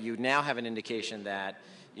 but you now have an indication that,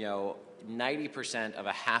 you know, 90% of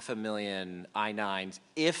 500,000 I-9s,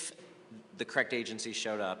 if the correct agency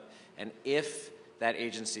showed up, and if that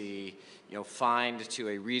agency, you know, fined to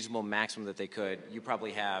a reasonable maximum that they could, you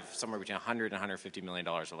probably have somewhere between $100 and $150 million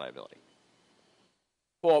of liability.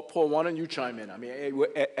 Paul, why don't you chime in? I mean,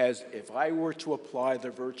 as if I were to apply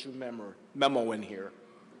the virtue memo in here,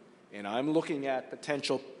 and I'm looking at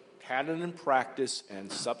potential pattern and practice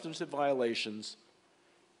and substantive violations,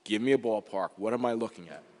 give me a ballpark. What am I looking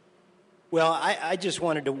at? Well, I just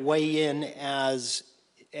wanted to weigh in as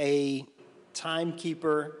a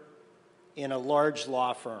timekeeper in a large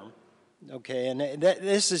law firm, okay? And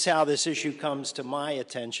this is how this issue comes to my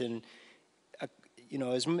attention. You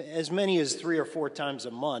know, as many as 3 or 4 times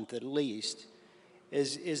a month at least,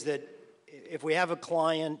 is that if we have a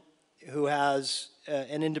client who has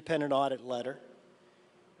an independent audit letter,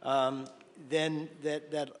 then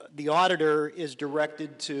that the auditor is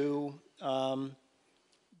directed to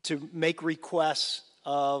make requests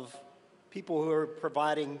of people who are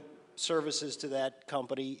providing services to that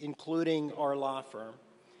company, including our law firm.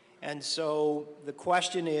 And so the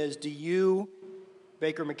question is, do you,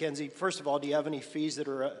 Baker McKenzie, first of all, do you have any fees that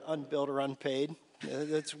are unbilled or unpaid?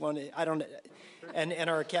 That's one, I don't, and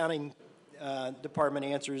our accounting department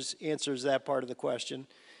answers that part of the question.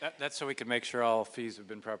 That's so we can make sure all fees have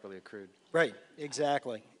been properly accrued. Right,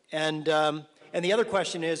 exactly. And the other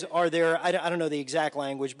question is, are there, I don't know the exact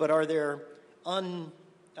language, but are there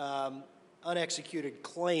unexecuted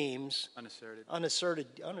claims,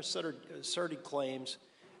 unasserted claims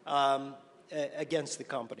against the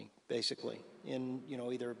company, basically, in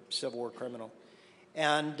either civil or criminal,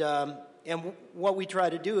 and what we try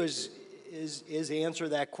to do is answer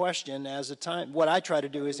that question as a time. What I try to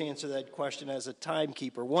do is answer that question as a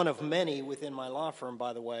timekeeper, one of many within my law firm,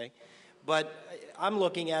 by the way, but I'm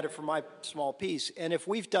looking at it for my small piece. And if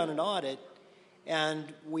we've done an audit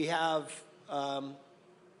and we have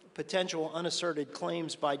potential unasserted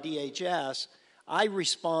claims by DHS, I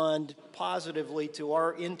respond positively to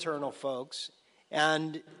our internal folks,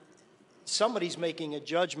 and somebody's making a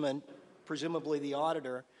judgment, presumably the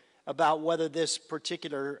auditor, about whether this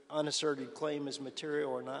particular unasserted claim is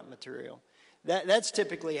material or not material. That's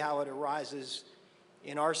typically how it arises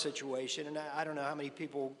in our situation, and I don't know how many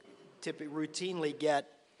people routinely get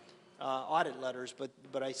audit letters,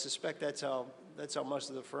 but I suspect that's how most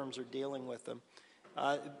of the firms are dealing with them.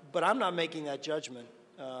 But I'm not making that judgment.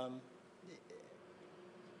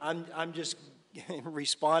 I'm just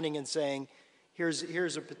responding and saying,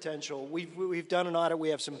 here's a potential. We've done an audit. We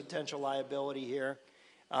have some potential liability here,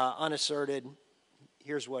 unasserted.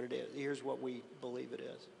 Here's what it is. Here's what we believe it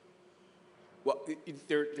is. Well,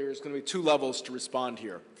 there's going to be two levels to respond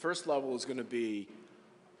here. First level is going to be,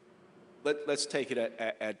 let's take it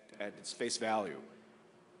at its face value.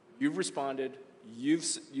 You've responded. You've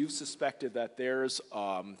suspected that there's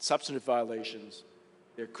substantive violations.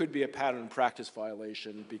 There could be a pattern and practice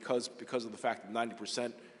violation because of the fact that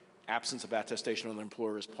 90% absence of attestation on the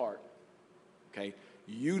employer's part. Okay,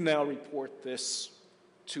 you now report this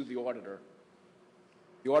to the auditor.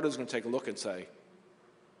 The auditor's going to take a look and say,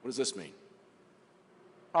 "What does this mean?"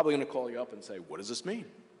 Probably going to call you up and say, "What does this mean?"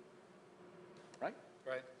 Right?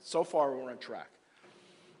 Right. So far, we're on track.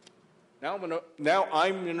 Now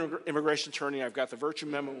I'm an immigration attorney. I've got the virtue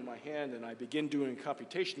memo in my hand, and I begin doing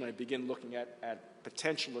computation. I begin looking at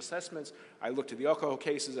potential assessments. I look at the alcohol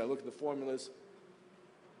cases. I look at the formulas,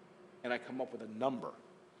 and I come up with a number.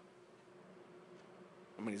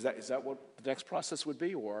 I mean, is that what the next process would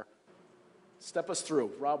be, or step us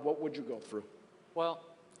through, Rob? What would you go through? Well,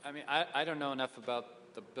 I mean, I don't know enough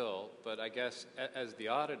about the bill, but I guess as the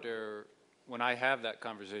auditor, when I have that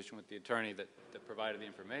conversation with the attorney that provided the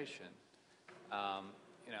information,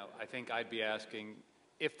 I think I'd be asking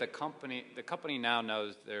if the company now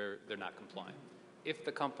knows they're not compliant. If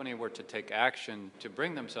the company were to take action to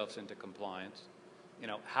bring themselves into compliance,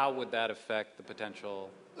 how would that affect the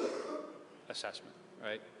potential assessment,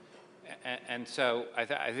 right? And so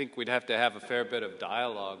I think we'd have to have a fair bit of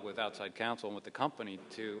dialogue with outside counsel and with the company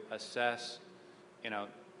to assess,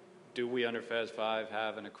 do we under FAS 5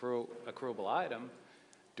 have an accruable item?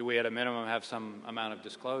 Do we at a minimum have some amount of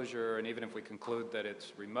disclosure? And even if we conclude that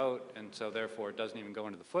it's remote and so therefore it doesn't even go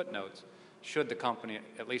into the footnotes, should the company,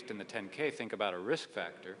 at least in the 10K, think about a risk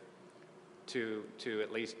factor to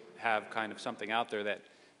at least have kind of something out there that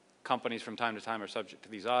companies from time to time are subject to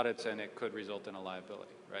these audits and it could result in a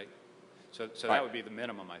liability, right? So that would be the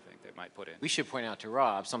minimum, I think, they might put in. We should point out to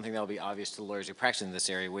Rob something that will be obvious to lawyers who practice in this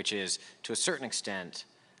area, which is, to a certain extent,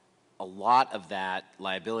 a lot of that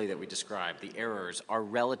liability that we described, the errors, are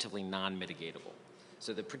relatively non-mitigatable.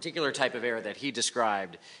 So the particular type of error that he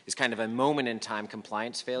described is kind of a moment-in-time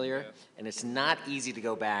compliance failure, and it's not easy to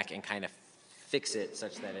go back and kind of fix it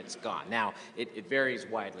such that it's gone. Now, it varies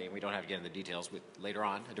widely, and we don't have to get into the details later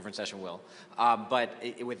on. A different session will. But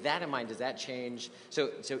with that in mind, does that change? So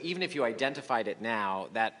even if you identified it now,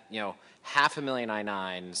 that 500,000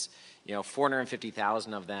 I-9s,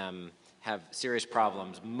 450,000 of them have serious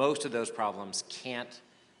problems. Most of those problems can't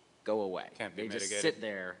go away. Can't be They mitigated. just sit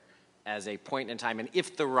there as a point in time, and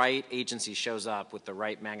if the right agency shows up with the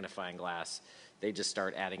right magnifying glass, they just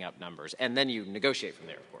start adding up numbers, and then you negotiate from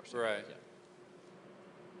there, of course. Right.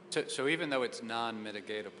 Yeah. So even though it's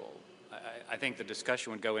non-mitigatable, I think the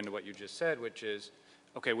discussion would go into what you just said, which is,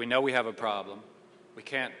 okay, we know we have a problem. We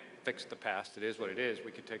can't fix the past. It is what it is.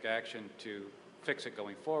 We could take action to fix it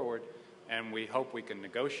going forward, and we hope we can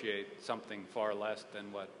negotiate something far less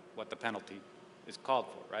than what the penalty is called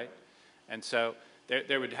for, right? And so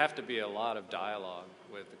there would have to be a lot of dialogue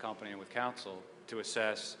with the company and with counsel to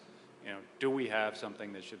assess, do we have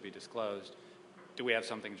something that should be disclosed? Do we have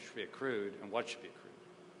something that should be accrued, and what should be accrued?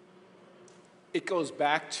 It goes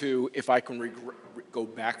back to, if I can go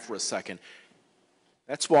back for a second,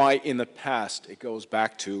 that's why in the past it goes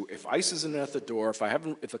back to, if ICE isn't at the door,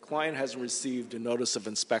 if the client hasn't received a notice of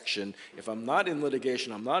inspection, if I'm not in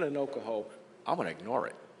litigation, I'm not in Oklahoma, I'm going to ignore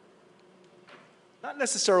it. Not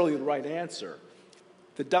necessarily the right answer.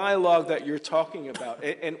 The dialogue that you're talking about,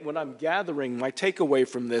 and what I'm gathering, my takeaway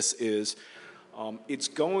from this is, it's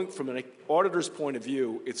going, from an auditor's point of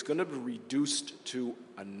view, it's going to be reduced to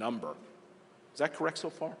a number. Is that correct so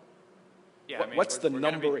far? Yeah, What's the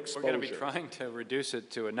number exposure? We're going to be trying to reduce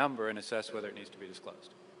it to a number and assess whether it needs to be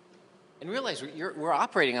disclosed. And realize we're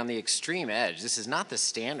operating on the extreme edge. This is not the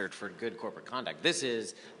standard for good corporate conduct. This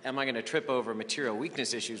is, am I going to trip over material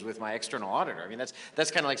weakness issues with my external auditor? I mean,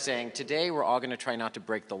 that's kind of like saying, today we're all going to try not to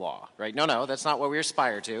break the law, right? No, that's not what we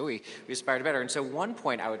aspire to. We aspire to better. And so one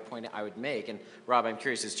point I would make, and Rob, I'm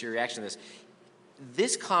curious as to your reaction to this.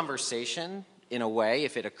 This conversation, in a way,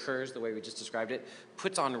 if it occurs the way we just described it,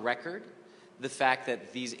 puts on record the fact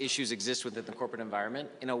that these issues exist within the corporate environment.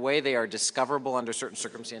 In a way, they are discoverable under certain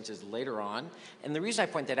circumstances later on. And the reason I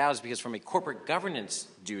point that out is because from a corporate governance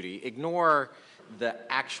duty, ignore the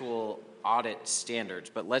actual audit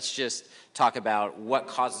standards, but let's just talk about what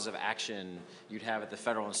causes of action you'd have at the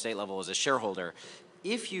federal and state level as a shareholder.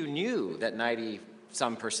 If you knew that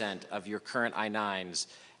 90-some% of your current I-9s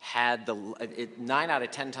had 9 out of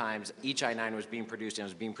 10 times each I-9 was being produced, and it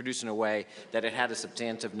was being produced in a way that it had a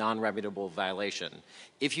substantive non-remediable violation.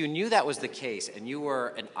 If you knew that was the case and you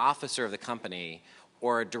were an officer of the company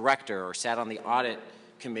or a director or sat on the audit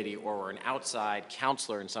committee or were an outside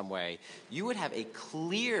counselor in some way, you would have a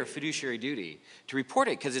clear fiduciary duty to report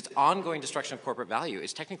it because it's ongoing destruction of corporate value.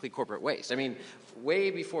 It's technically corporate waste. I mean, way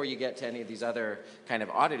before you get to any of these other kind of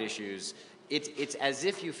audit issues, it's as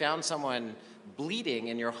if you found someone bleeding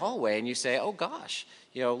in your hallway and you say, oh gosh,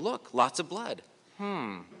 look, lots of blood.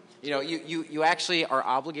 You actually are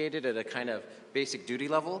obligated at a kind of basic duty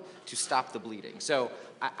level to stop the bleeding. So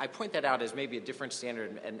I point that out as maybe a different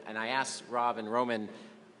standard, and I asked Rob and Roman,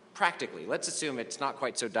 practically, let's assume it's not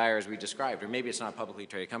quite so dire as we described, or maybe it's not a publicly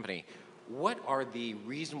traded company. What are the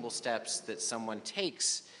reasonable steps that someone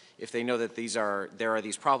takes if they know that there are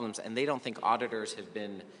these problems and they don't think auditors have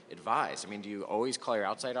been advised? I mean, do you always call your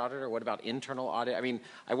outside auditor? What about internal audit? I mean,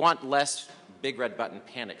 I want less big red button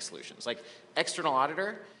panic solutions. Like external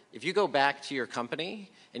auditor, if you go back to your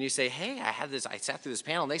company and you say, hey, I sat through this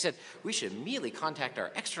panel, and they said, we should immediately contact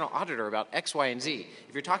our external auditor about X, Y, and Z.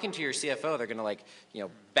 If you're talking to your CFO, they're going to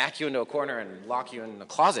back you into a corner and lock you in the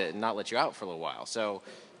closet and not let you out for a little while. So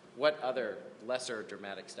what other lesser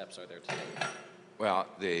dramatic steps are there today? Well,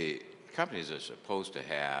 the companies are supposed to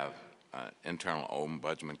have an internal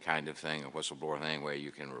ombudsman kind of thing, a whistleblower thing, where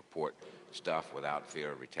you can report stuff without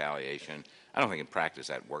fear of retaliation. I don't think in practice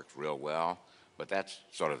that works real well, but that's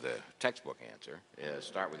sort of the textbook answer, is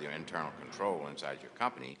start with your internal control inside your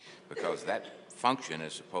company, because that function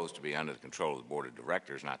is supposed to be under the control of the board of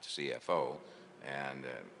directors, not the CFO, and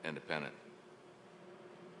independent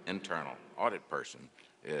internal audit person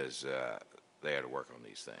is there to work on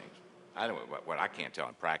these things. What I can't tell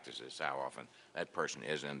in practice is how often that person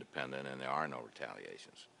is independent and there are no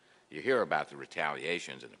retaliations. You hear about the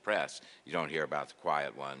retaliations in the press. You don't hear about the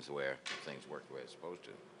quiet ones where things work the way it's supposed to.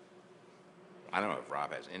 I don't know if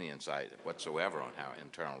Rob has any insight whatsoever on how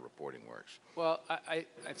internal reporting works. Well, I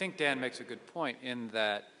think Dan makes a good point in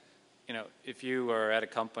that, if you are at a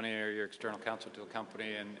company or you're external counsel to a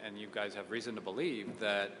company and you guys have reason to believe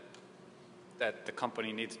that the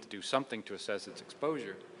company needs to do something to assess its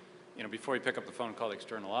exposure, before you pick up the phone and call the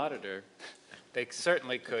external auditor, they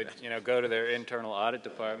certainly could, go to their internal audit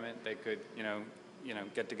department. They could,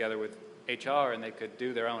 get together with HR and they could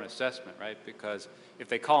do their own assessment, right? Because if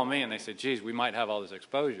they call me and they say, geez, we might have all this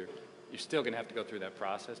exposure, you're still going to have to go through that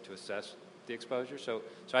process to assess the exposure. So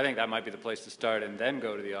I think that might be the place to start, and then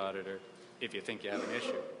go to the auditor if you think you have an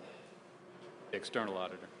issue, the external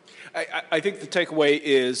auditor. I think the takeaway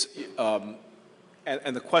is,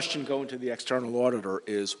 and the question going to the external auditor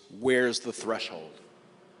is, where's the threshold?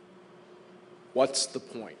 What's the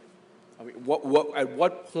point? I mean, at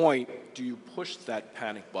what point do you push that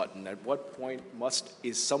panic button? At what point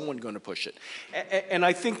is someone going to push it? And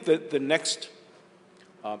I think that the next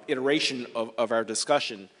iteration of our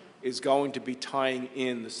discussion is going to be tying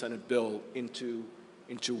in the Senate bill into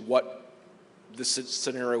what the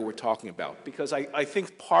scenario we're talking about. Because I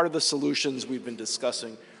think part of the solutions we've been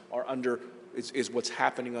discussing are is what's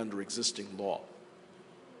happening under existing law.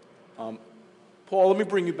 Paul, let me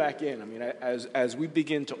bring you back in. I mean, as we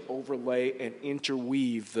begin to overlay and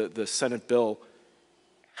interweave the Senate bill,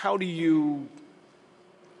 how do you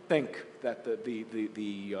think that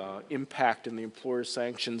the impact and the employer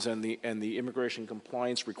sanctions and the immigration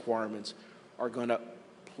compliance requirements are going to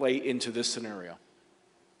play into this scenario.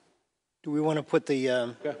 Do we want to put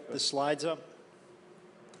the slides up?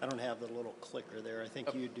 I don't have the little clicker there. I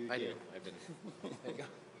think you do. I do. I've been. There you go.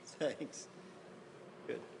 Thanks.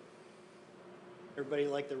 Good. Everybody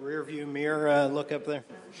like the rear view mirror look up there?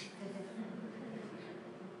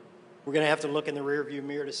 We're going to have to look in the rear view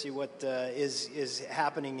mirror to see what is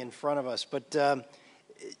happening in front of us. But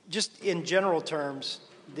just in general terms,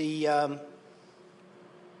 the see, I'm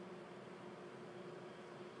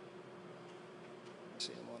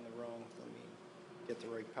on the wrong. Let me get the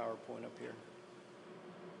right PowerPoint up here.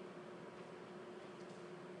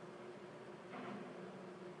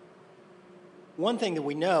 One thing that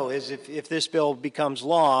we know is if this bill becomes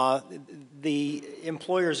law, the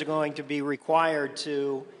employers are going to be required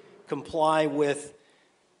to comply with,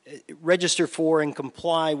 register for and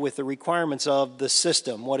comply with the requirements of the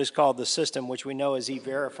system, what is called the system, which we know is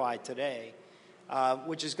E-Verify today,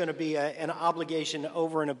 which is going to be an obligation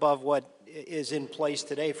over and above what is in place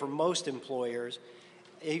today for most employers.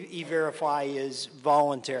 E-Verify is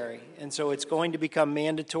voluntary, and so it's going to become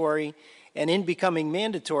mandatory. And in becoming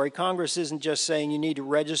mandatory, Congress isn't just saying you need to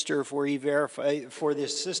register for E-Verify for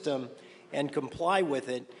this system and comply with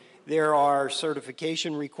it. There are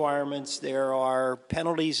certification requirements. There are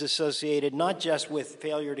penalties associated, not just with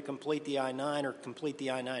failure to complete the I-9 or complete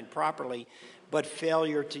the I-9 properly, but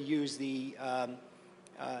failure to use the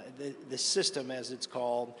system, as it's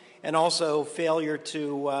called, and also failure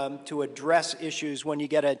to address issues when you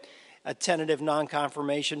get a tentative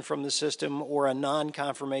non-confirmation from the system or a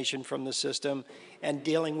non-confirmation from the system, and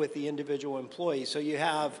dealing with the individual employee. So you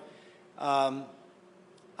have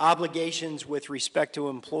obligations with respect to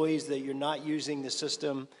employees that you're not using the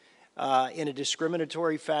system in a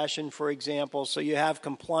discriminatory fashion, for example. So you have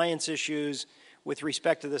compliance issues with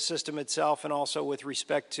respect to the system itself and also with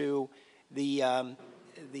respect to the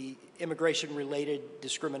immigration-related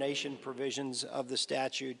discrimination provisions of the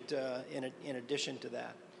statute in addition to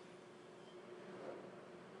that.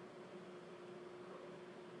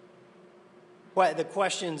 Well, the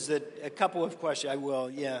questions that, a couple of questions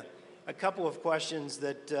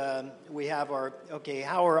that we have are, okay,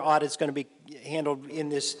 how are audits going to be handled in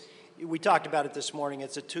this? We talked about it this morning.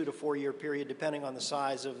 It's a 2 to 4 year period, depending on the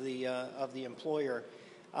size of the employer.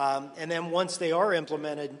 And then once they are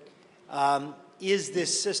implemented, is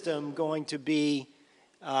this system going to be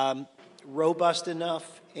robust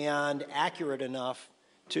enough and accurate enough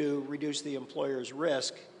to reduce the employer's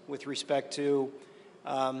risk with respect to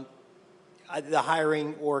the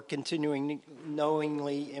hiring or continuing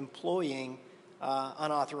knowingly employing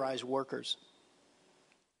unauthorized workers?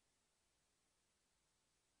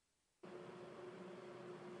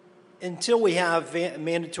 Until we have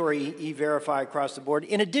mandatory E-Verify across the board.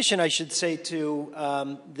 In addition, I should say to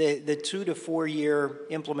the 2 to 4 year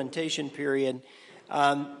implementation period,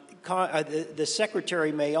 the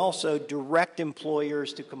Secretary may also direct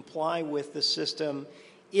employers to comply with the system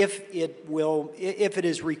if it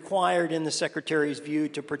is required in the Secretary's view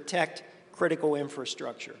to protect critical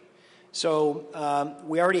infrastructure. So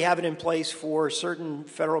we already have it in place for certain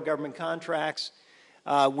federal government contracts.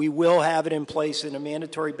 We will have it in place in a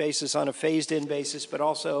mandatory basis on a phased-in basis, but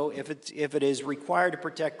also if it is required to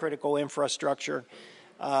protect critical infrastructure,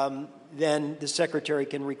 then the Secretary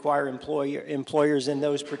can require employers in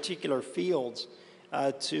those particular fields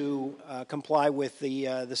to comply with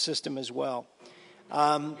the system as well.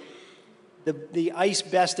 The ICE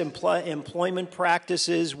best employment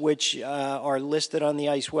practices, which are listed on the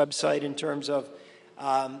ICE website in terms of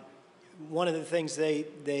one of the things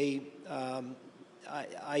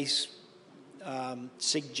ICE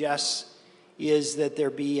suggests is that there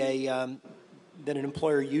be that an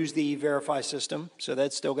employer use the E-Verify system, so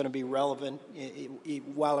that's still going to be relevant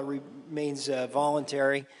while it remains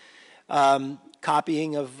voluntary.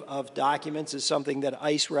 Copying of documents is something that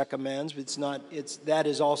ICE recommends, but that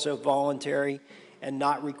is also voluntary and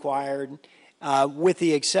not required, with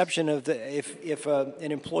the exception of if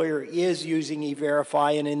an employer is using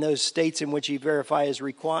E-Verify, and in those states in which E-Verify is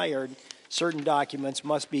required, certain documents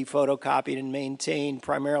must be photocopied and maintained,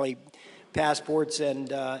 primarily passports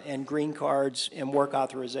and green cards and work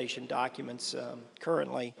authorization documents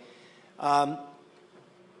currently.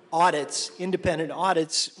 Independent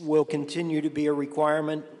audits will continue to be a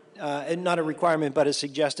requirement, not a requirement, but a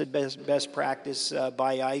suggested best practice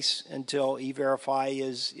by ICE until E-Verify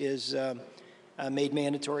is made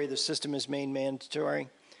mandatory, the system is made mandatory.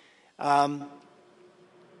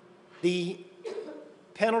 The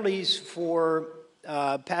penalties for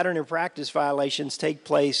pattern and practice violations take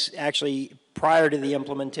place actually prior to the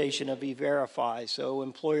implementation of E-Verify. So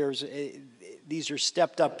employers, these are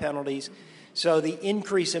stepped up penalties. So the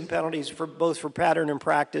increase in penalties for both for pattern and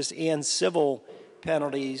practice and civil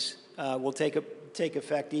penalties will take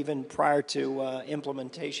effect even prior to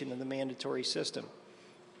implementation of the mandatory system.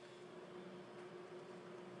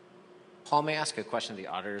 Paul, may I ask a question of the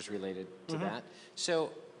auditors related to that?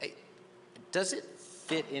 So does it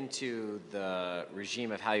fit into the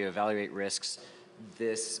regime of how you evaluate risks,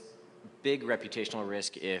 this big reputational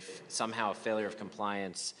risk if somehow a failure of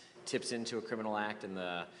compliance tips into a criminal act and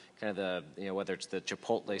the kind of the, you know, whether it's the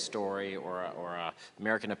Chipotle story or a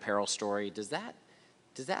American Apparel story, does that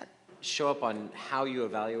show up on how you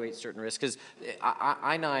evaluate certain risks? Because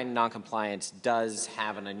I-9 noncompliance does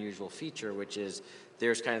have an unusual feature, which is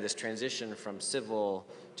there's kind of this transition from civil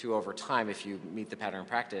to over time. If you meet the pattern of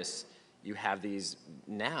practice, you have these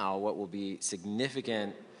now what will be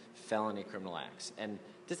significant felony criminal acts. And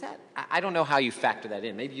does that, I don't know how you factor that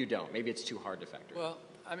in. Maybe you don't. Maybe it's too hard to factor. Well,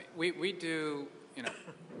 I mean, we do, you know,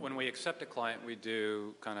 when we accept a client, we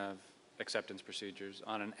do kind of acceptance procedures.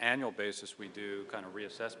 On an annual basis, we do kind of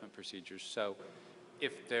reassessment procedures. So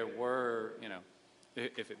if there were, you know,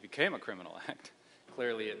 if it became a criminal act,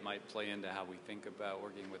 clearly it might play into how we think about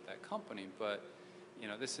working with that company. But, you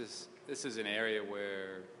know, this is an area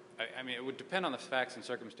where, I mean, it would depend on the facts and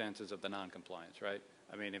circumstances of the noncompliance, right?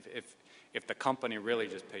 I mean, if the company really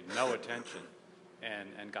just paid no attention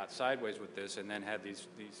and got sideways with this and then had these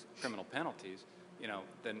criminal penalties, you know,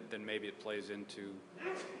 then maybe it plays into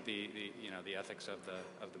the you know, the ethics of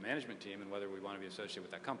the management team and whether we want to be associated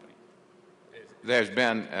with that company. There's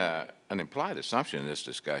been an implied assumption in this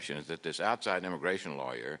discussion is that this outside immigration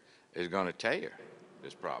lawyer is going to tell you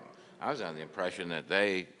this problem. I was under the impression that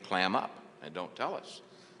they clam up and don't tell us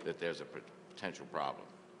that there's a potential problem.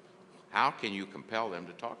 How can you compel them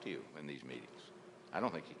to talk to you in these meetings? I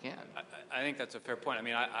don't think you can. I think that's a fair point. I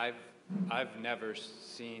mean, I've never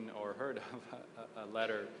seen or heard of a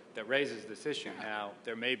letter that raises this issue. Now,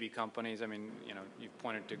 there may be companies, I mean, you know, you've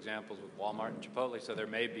pointed to examples with Walmart and Chipotle, so there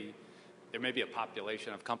may be a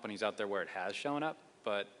population of companies out there where it has shown up,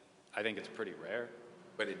 but I think it's pretty rare.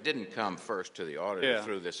 But it didn't come first to the auditor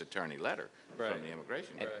through this attorney letter from the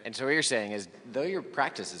immigration. And so what you're saying is, though your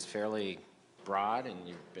practice is fairly broad and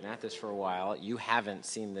you've been at this for a while, you haven't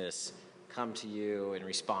seen this come to you in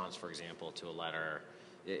response, for example, to a letter.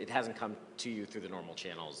 It hasn't come to you through the normal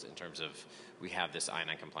channels in terms of we have this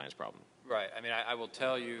I-9 compliance problem. Right. I mean, I will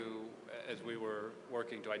tell you, as we were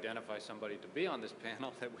working to identify somebody to be on this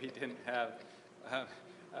panel, that we didn't have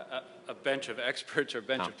a bench of experts or a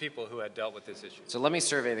bench of people who had dealt with this issue. So let me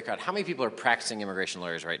survey the crowd. How many people are practicing immigration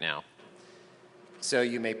lawyers right now? So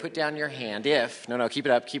you may put down your hand if, no, keep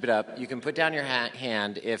it up. You can put down your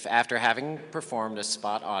hand if after having performed a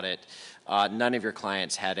spot audit, none of your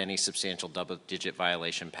clients had any substantial double-digit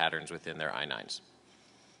violation patterns within their I-9s.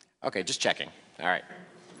 Okay, just checking. All right.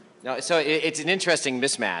 No, so it's an interesting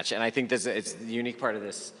mismatch, and I think it's the unique part of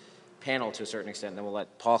this panel to a certain extent, and then we'll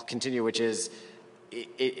let Paul continue, which is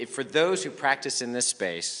for those who practice in this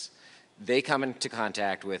space, they come into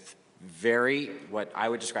contact with what I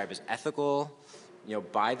would describe as ethical, you know,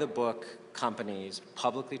 by-the-book companies,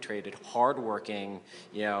 publicly traded, hard-working,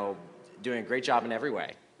 you know, doing a great job in every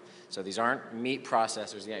way. So these aren't meat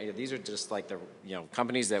processors. You know, these are just like the, you know,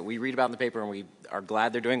 companies that we read about in the paper and we are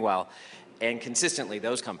glad they're doing well. And consistently,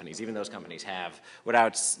 those companies, even those companies, have what I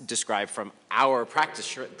would describe from our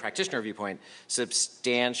practitioner viewpoint,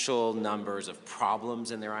 substantial numbers of problems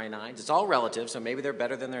in their I-9s. It's all relative, so maybe they're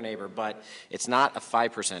better than their neighbor, but it's not a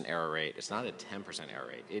 5% error rate. It's not a 10% error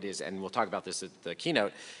rate. It is, and we'll talk about this at the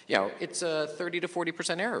keynote, you know, it's a 30 to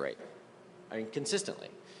 40% error rate. I mean, consistently.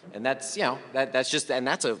 And that's, you know, that's just, and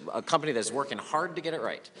that's a company that's working hard to get it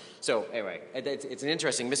right. So anyway, it's an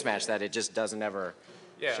interesting mismatch that it just doesn't ever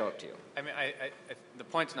show up to you. I mean, the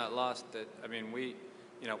point's not lost that, I mean,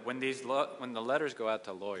 you know, when the letters go out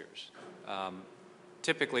to lawyers,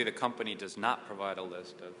 typically the company does not provide a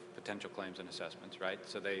list of potential claims and assessments, right?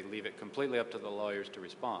 So they leave it completely up to the lawyers to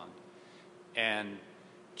respond. And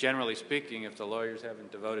generally speaking, if the lawyers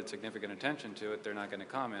haven't devoted significant attention to it, they're not going to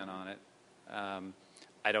comment on it.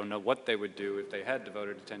 I don't know what they would do if they had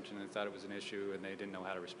devoted attention and thought it was an issue and they didn't know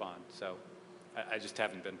how to respond. So I just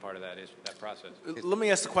haven't been part of that process. Let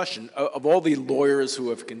me ask the question. Of all the lawyers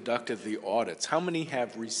who have conducted the audits, how many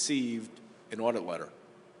have received an audit letter?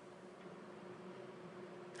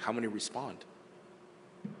 How many respond?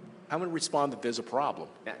 How many respond that there's a problem?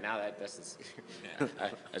 Now that's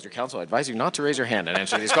as your counsel, I advise you not to raise your hand and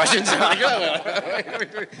answer these questions.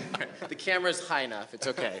 The camera's high enough. It's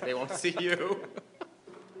okay. They won't see you.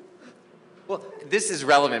 Well, this is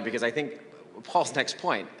relevant because I think Paul's next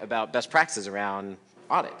point about best practices around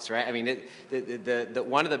audits, right? I mean,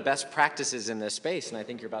 one of the best practices in this space, and I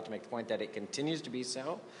think you're about to make the point that it continues to be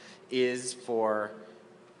so, is for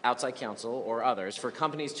outside counsel or others, for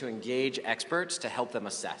companies to engage experts to help them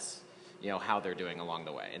assess, how they're doing along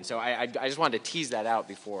the way. And so I just wanted to tease that out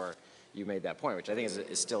before you made that point, which I think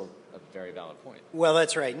is still a very valid point. Well,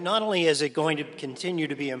 that's right. Not only is it going to continue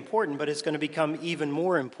to be important, but it's going to become even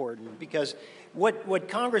more important, because what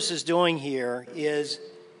Congress is doing here is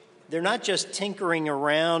they're not just tinkering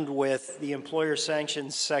around with the employer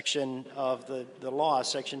sanctions section of the law,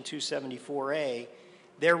 Section 274A.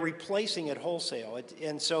 They're replacing it wholesale.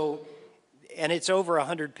 And it's over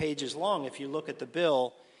 100 pages long. If you look at the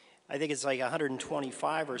bill, I think it's like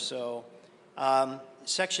 125 or so.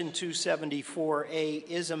 Section 274A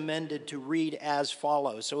is amended to read as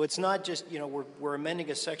follows. So it's not just, we're amending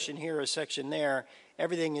a section here, a section there.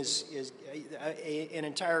 Everything is an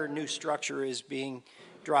entire new structure is being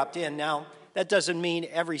dropped in. Now, that doesn't mean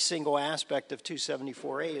every single aspect of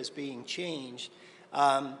 274A is being changed,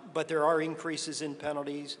 but there are increases in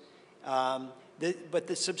penalties. But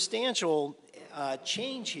the substantial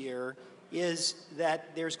change here is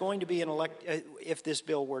that there's going to be if this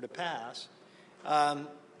bill were to pass,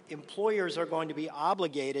 employers are going to be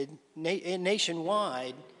obligated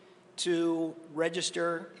nationwide to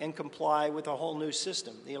register and comply with a whole new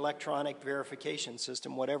system, the electronic verification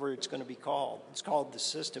system, whatever it's going to be called. It's called the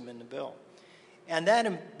system in the bill. And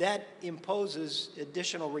that imposes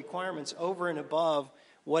additional requirements over and above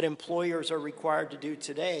what employers are required to do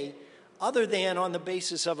today, other than on the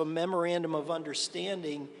basis of a memorandum of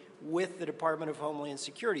understanding with the Department of Homeland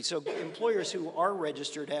Security. So employers who are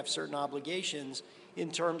registered have certain obligations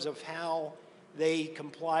in terms of how they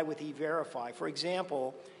comply with E-Verify. For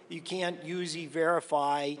example, you can't use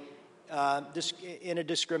E-Verify in a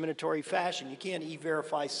discriminatory fashion. You can't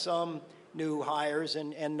E-Verify some new hires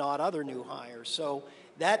and not other new hires. So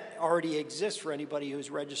that already exists for anybody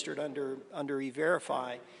who's registered under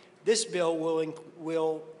E-Verify. This bill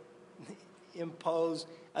will impose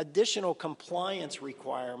additional compliance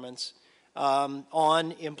requirements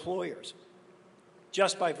on employers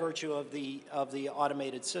just by virtue of the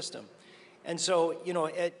automated system. And so,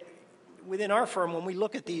 within our firm, when we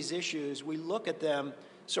look at these issues, we look at them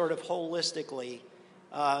sort of holistically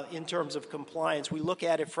in terms of compliance. We look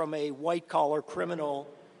at it from a white-collar criminal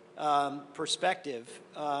perspective,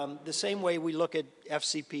 the same way we look at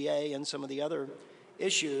FCPA and some of the other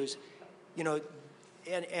issues,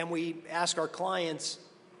 and we ask our clients,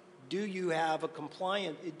 do you have a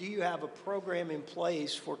program in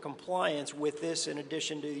place for compliance with this in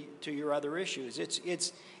addition to your other issues?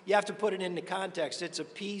 You have to put it into context. It's a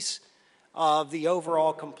piece of the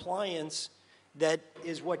overall compliance that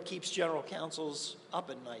is what keeps general counsels up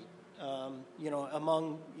at night.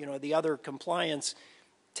 Among the other compliance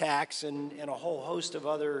tax and a whole host of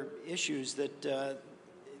other issues that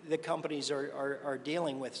the companies are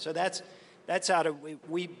dealing with. So that's how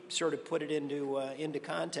we sort of put it into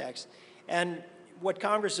context. And what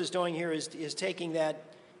Congress is doing here is taking that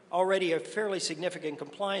already a fairly significant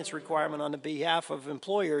compliance requirement on the behalf of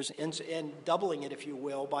employers and doubling it, if you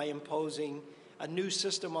will, by imposing a new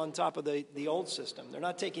system on top of the old system. They're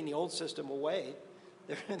not taking the old system away.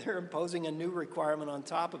 They're imposing a new requirement on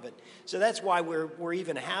top of it. So that's why we're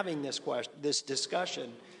even having this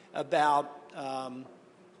discussion about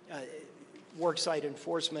worksite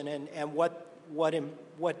enforcement and what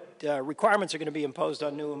requirements are going to be imposed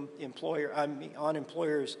on on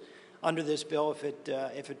employers under this bill if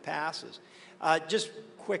it passes. Just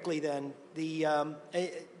quickly then,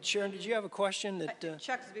 Sharon, did you have a question?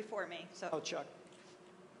 Chuck's before me. So. Oh, Chuck.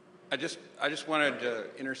 I just wanted to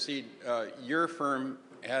intercede. Your firm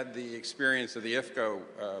had the experience of the IFCO,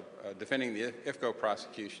 defending the IFCO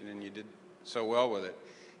prosecution, and you did so well with it.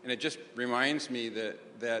 And it just reminds me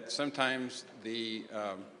that sometimes the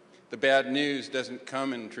bad news doesn't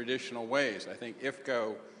come in traditional ways. I think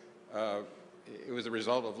IFCO, it was a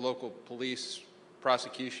result of local police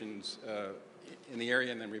prosecutions in the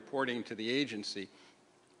area and then reporting to the agency.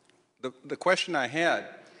 The question I had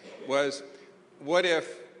was, what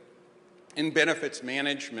if in benefits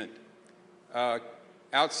management,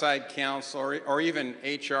 outside counsel or even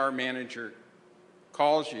HR manager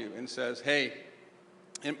calls you and says, hey,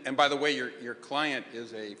 and by the way, your client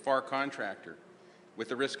is a FAR contractor with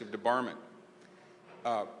the risk of debarment.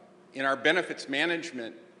 In our benefits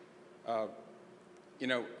management, the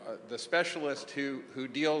specialist who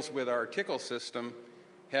deals with our tickle system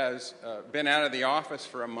has been out of the office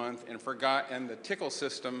for a month and the tickle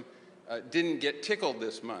system didn't get tickled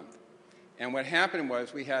this month. And what happened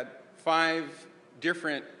was we had 5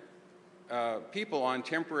 different people on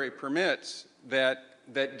temporary permits that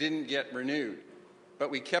didn't get renewed, but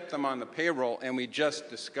we kept them on the payroll and we just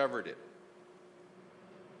discovered it.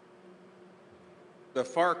 The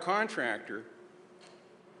FAR contractor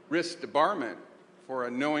risked debarment for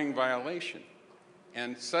a knowing violation,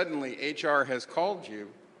 and suddenly HR has called you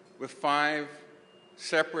with 5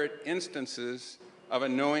 separate instances of a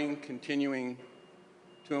knowing continuing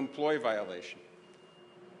to employ violation.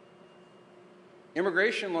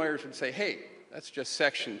 Immigration lawyers would say, hey, that's just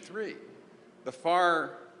Section 3. The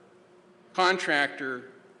FAR contractor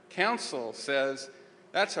counsel says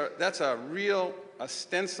that's a real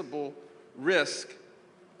ostensible risk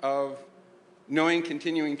of knowing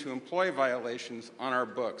continuing to employ violations on our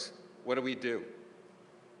books. What do we do?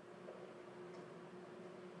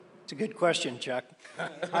 It's a good question, Chuck.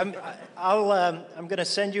 I'm going to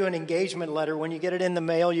send you an engagement letter. When you get it in the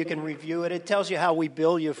mail, you can review it. It tells you how we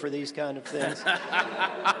bill you for these kind of things.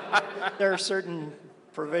 There are certain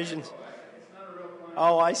provisions.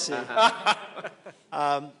 Oh, I see.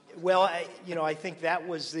 Well, I think that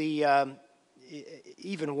was the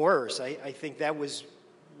even worse. I think that was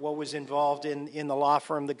what was involved in the law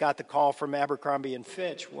firm that got the call from Abercrombie &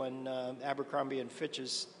 Fitch when Abercrombie &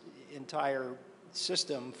 Fitch's entire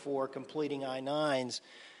system for completing I-9s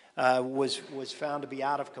was found to be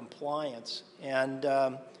out of compliance. And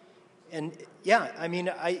yeah, I mean,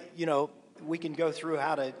 we can go through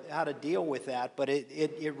how to deal with that, but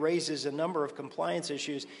it raises a number of compliance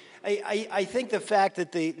issues. I think the fact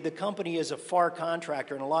that the company is a FAR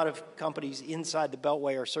contractor, and a lot of companies inside the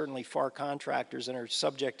Beltway are certainly FAR contractors and are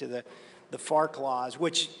subject to the FAR clause,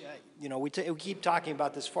 which, we keep talking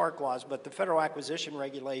about this FAR clause, but the Federal Acquisition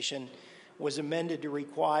Regulation was amended to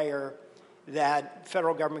require that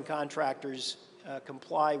federal government contractors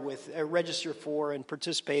comply with, register for and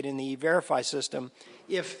participate in the E-Verify system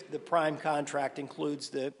if the prime contract includes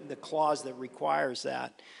the clause that requires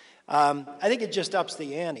that. I think it just ups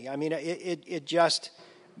the ante. I mean, it just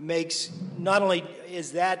makes, not only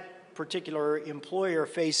is that particular employer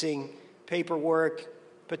facing paperwork,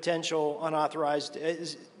 potential unauthorized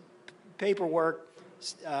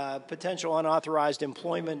potential unauthorized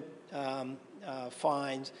employment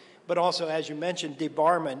fines, but also, as you mentioned,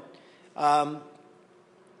 debarment. I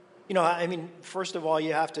mean, first of all,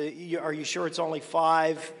 you have to, are you sure it's only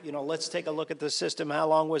 5? Let's take a look at the system. How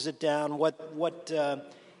long was it down?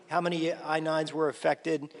 How many I-9s were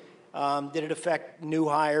affected? Did it affect new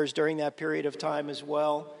hires during that period of time as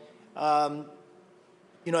well? And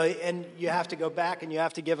you have to go back and you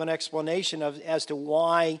have to give an explanation as to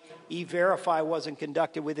why E-Verify wasn't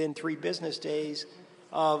conducted within 3 business days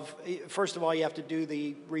first of all, you have to do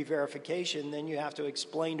the re-verification, then you have to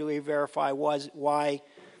explain to E-Verify why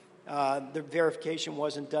the verification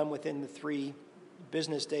wasn't done within the 3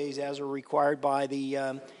 business days as are required by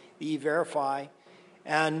the E-Verify.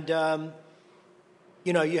 And,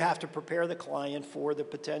 you have to prepare the client for the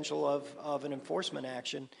potential of an enforcement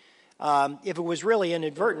action. If it was really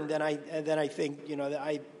inadvertent, then I think,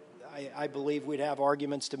 I believe we'd have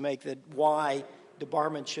arguments to make that why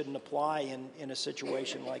debarment shouldn't apply in a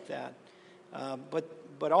situation like that.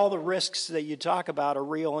 But all the risks that you talk about are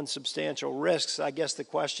real and substantial risks. I guess the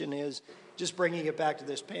question is, just bringing it back to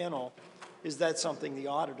this panel, is that something the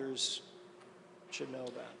auditors should know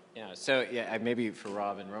about? Yeah, so maybe for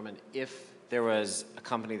Rob and Roman, if there was a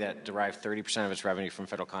company that derived 30% of its revenue from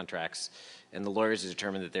federal contracts and the lawyers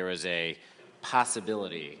determined that there was a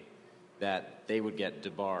possibility that they would get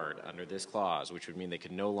debarred under this clause, which would mean they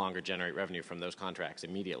could no longer generate revenue from those contracts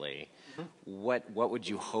immediately, what would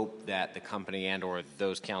you hope that the company and or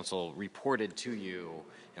those counsel reported to you,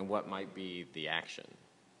 and what might be the action?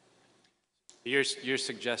 You're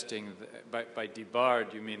suggesting that by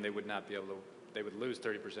debarred, you mean they would not be able to, they would lose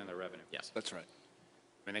 30% of their revenue? Yes. That's right.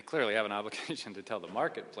 I mean, they clearly have an obligation to tell the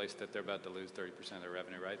marketplace that they're about to lose 30% of their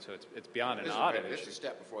revenue, right? So it's beyond an audit issue. This is a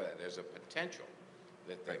step before that. There's a potential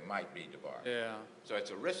that they might be debarred. Yeah. So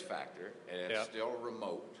it's a risk factor, and it's still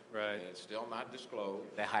remote. Right. And it's still not disclosed.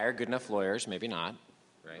 They hire good enough lawyers, maybe not.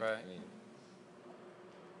 Right. Right.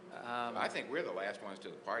 I think we're the last ones to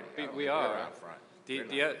the party. We are. We're out front.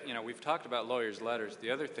 We've talked about lawyers' letters.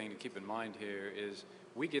 The other thing to keep in mind here is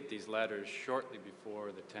we get these letters shortly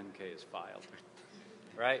before the 10K is filed.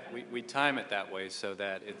 Right? We time it that way so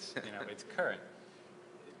that it's, it's current.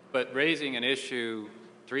 But raising an issue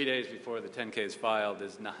 3 days before the 10K is filed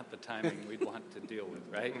is not the timing we'd want to deal with,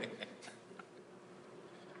 right?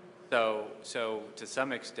 So to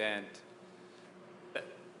some extent,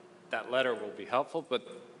 that letter will be helpful, but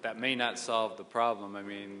that may not solve the problem. I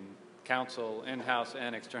mean, counsel, in-house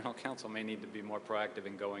and external counsel, may need to be more proactive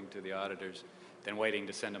in going to the auditors than waiting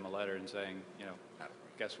to send them a letter and saying,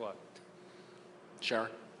 guess what? Sharon?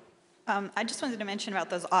 I just wanted to mention about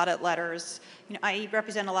those audit letters. You know, I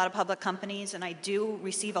represent a lot of public companies, and I do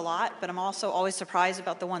receive a lot, but I'm also always surprised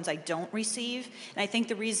about the ones I don't receive. And I think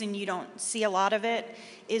the reason you don't see a lot of it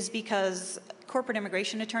is because corporate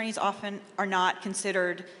immigration attorneys often are not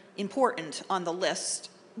considered important on the list,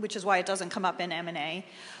 which is why it doesn't come up in M&A.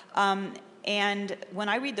 And when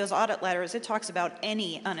I read those audit letters, it talks about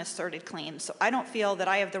any unasserted claims. So I don't feel that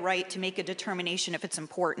I have the right to make a determination if it's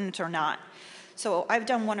important or not. So I've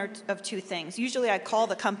done one of two things. Usually I call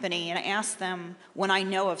the company and I ask them when I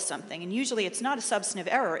know of something. And usually it's not a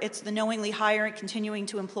substantive error. It's the knowingly hiring, continuing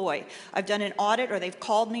to employ. I've done an audit or they've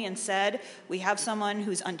called me and said, we have someone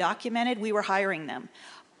who's undocumented, we were hiring them.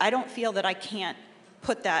 I don't feel that I can't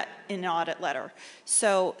put that in an audit letter.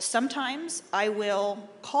 So sometimes I will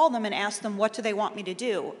call them and ask them, what do they want me to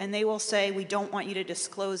do? And they will say, we don't want you to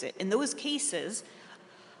disclose it. In those cases,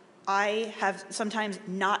 I have sometimes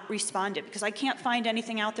not responded because I can't find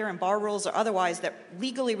anything out there in bar rules or otherwise that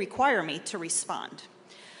legally require me to respond.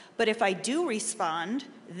 But if I do respond,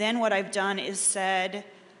 then what I've done is said,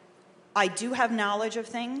 I do have knowledge of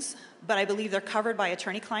things, but I believe they're covered by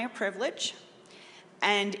attorney-client privilege.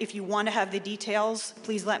 And if you want to have the details,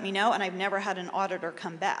 please let me know. And I've never had an auditor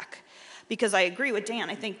come back. Because I agree with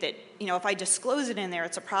Dan. I think that, you know, if I disclose it in there,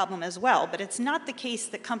 it's a problem as well. But it's not the case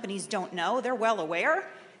that companies don't know. They're well aware.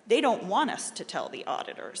 They don't want us to tell the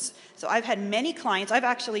auditors. So I've had many clients. I've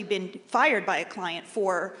actually been fired by a client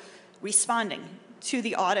for responding to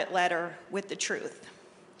the audit letter with the truth.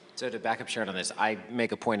 So to back up Sharon on this, I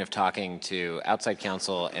make a point of talking to outside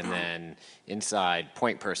counsel and then inside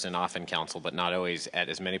point person, often counsel, but not always at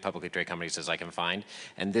as many publicly traded companies as I can find.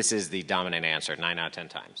 And this is the dominant answer 9 out of 10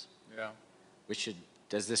 times. Yeah.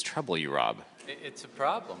 Does this trouble you, Rob? It's a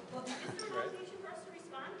problem. Well, this is an obligation for us to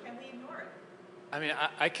respond. Can we ignore it? I mean,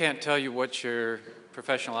 I can't tell you what your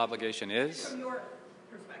professional obligation is. From your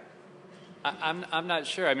perspective. I'm not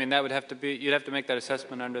sure. I mean, that would have to be, you'd have to make that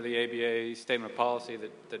assessment under the ABA statement of policy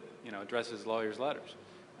that you know, addresses lawyers' letters.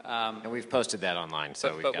 And we've posted that online,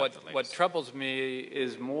 so we've got the latest. What troubles me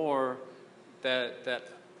is more that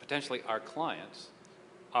potentially our clients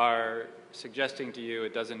are suggesting to you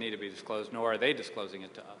it doesn't need to be disclosed, nor are they disclosing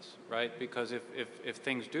it to us, right? Because if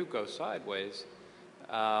things do go sideways,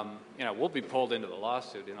 you know, we'll be pulled into the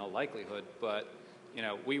lawsuit in all likelihood, but, you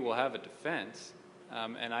know, we will have a defense.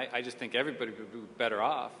 And I just think everybody would be better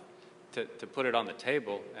off to put it on the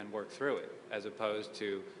table and work through it, as opposed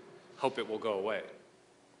to hope it will go away.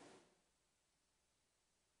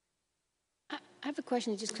 I have a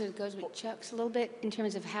question that just kind of goes with Chuck's a little bit in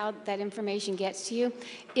terms of how that information gets to you.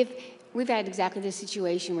 If we've had exactly this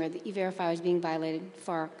situation where the E-Verify was being violated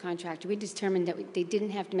for our contractor, we determined that they didn't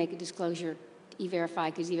have to make a disclosure to E-Verify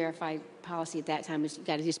because E-Verify policy at that time was you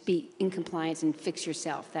got to just be in compliance and fix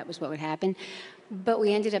yourself. That was what would happen. But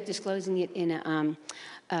we ended up disclosing it in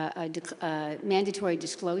a mandatory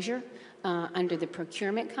disclosure under the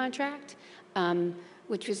procurement contract,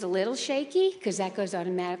 which was a little shaky because that goes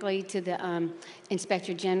automatically to the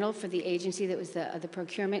Inspector General for the agency that was the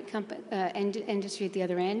procurement industry at the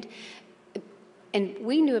other end. And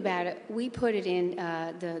we knew about it. We put it in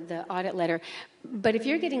the audit letter. But if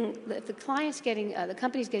the client's getting, the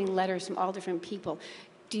company's getting letters from all different people,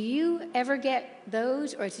 do you ever get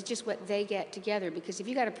those, or is it just what they get together? Because if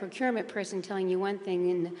you got a procurement person telling you one thing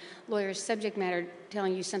and the lawyer's subject matter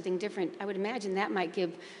telling you something different, I would imagine that might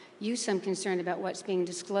give you some concern about what's being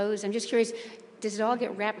disclosed. I'm just curious, does it all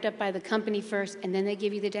get wrapped up by the company first and then they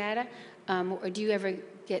give you the data? Or do you ever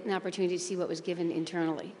get an opportunity to see what was given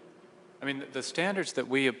internally? I mean, the standards that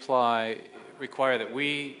we apply require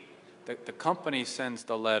that the company sends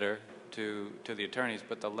the letter to the attorneys,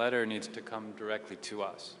 but the letter needs to come directly to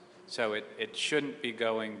us. So it shouldn't be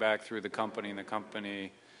going back through the company and the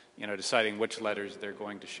company, you know, deciding which letters they're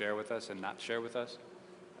going to share with us and not share with us.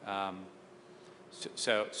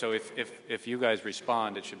 So if you guys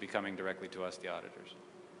respond, it should be coming directly to us, the auditors.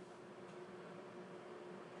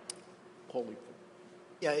 Holy.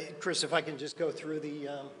 Yeah, Chris, if I can just go through the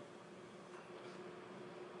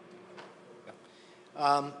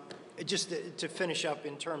just to finish up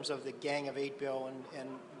in terms of the Gang of 8 bill and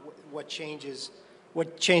what changes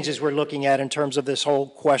we're looking at in terms of this whole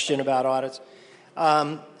question about audits.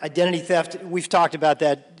 Identity theft, we've talked about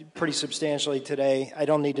that pretty substantially today. I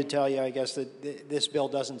don't need to tell you, I guess, that this bill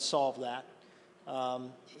doesn't solve that.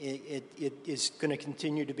 It is going to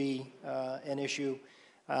continue to be an issue.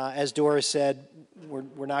 As Doris said,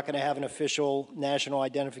 we're not going to have an official national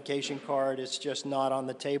identification card. It's just not on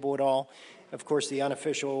the table at all. Of course, the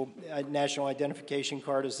unofficial national identification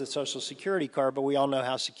card is the Social Security card, but we all know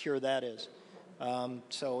how secure that is.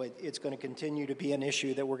 So it's going to continue to be an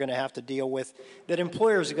issue that we're going to have to deal with, that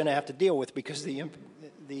employers are going to have to deal with because the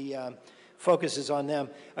focus is on them.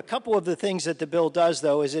 A couple of the things that the bill does,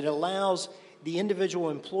 though, is it allows the individual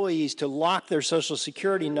employees to lock their Social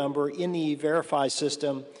Security number in the E-Verify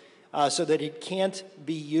system so that it can't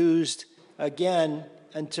be used again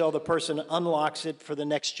until the person unlocks it for the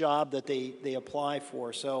next job that they apply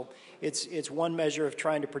for. So it's one measure of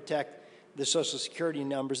trying to protect the Social Security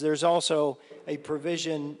numbers. There's also a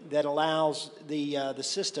provision that allows the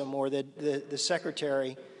system or the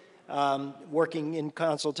secretary working in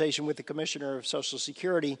consultation with the Commissioner of Social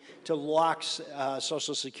Security to lock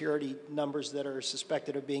Social Security numbers that are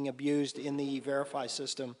suspected of being abused in the E-Verify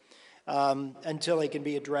system until they can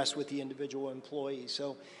be addressed with the individual employee.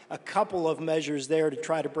 So a couple of measures there to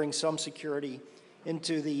try to bring some security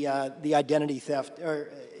into the identity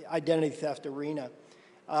theft arena.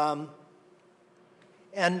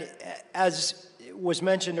 And as was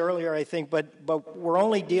mentioned earlier, I think, but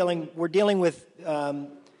we're dealing with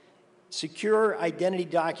secure identity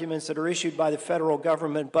documents that are issued by the federal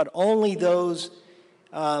government, but only those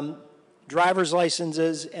driver's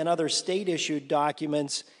licenses and other state-issued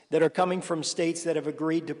documents that are coming from states that have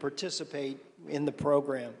agreed to participate in the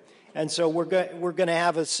program. And so we're going to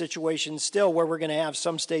have a situation still where we're going to have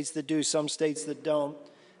some states that do, some states that don't.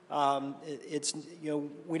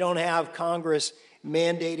 We don't have Congress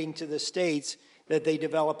mandating to the states that they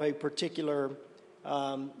develop a particular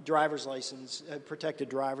driver's license, a protected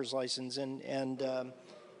driver's license, and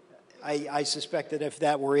I suspect that if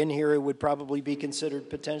that were in here, it would probably be considered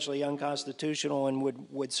potentially unconstitutional and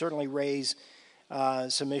would certainly raise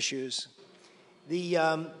some issues.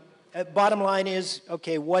 The bottom line is,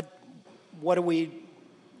 okay, what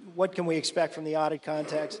can we expect from the audit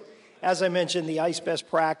context? As I mentioned, the ICE best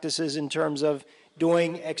practices in terms of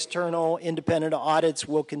doing external independent audits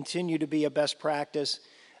will continue to be a best practice.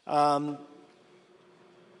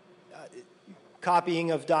 Copying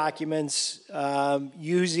of documents,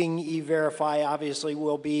 using E-Verify obviously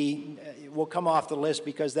will come off the list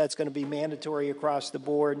because that's going to be mandatory across the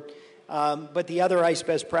board. But the other ICE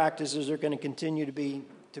best practices are going to continue to be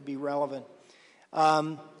relevant.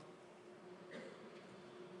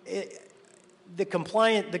 The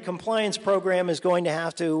compliance program is going to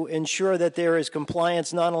have to ensure that there is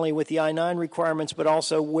compliance not only with the I-9 requirements, but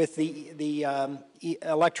also with the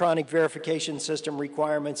electronic verification system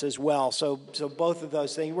requirements as well. So both of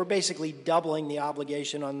those things, we're basically doubling the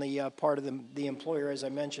obligation on the part of the employer, as I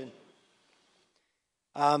mentioned.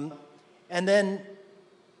 And then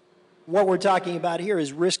what we're talking about here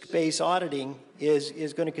is risk-based auditing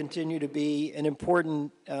is going to continue to be an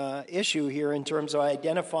important issue here in terms of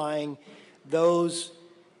identifying those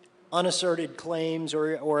unasserted claims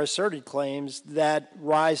or asserted claims that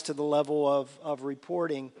rise to the level of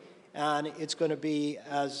reporting. And it's going to be,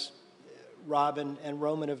 as Rob and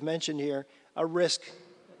Roman have mentioned here, a risk.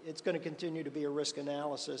 It's going to continue to be a risk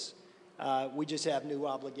analysis. We just have new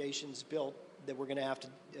obligations built that we're going to have to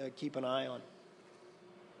keep an eye on.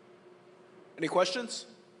 Any questions?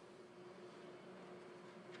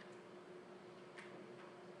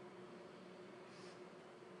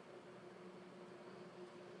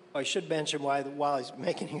 I should mention while he's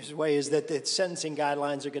making his way is that the sentencing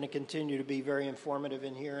guidelines are going to continue to be very informative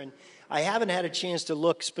in here. And I haven't had a chance to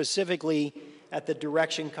look specifically at the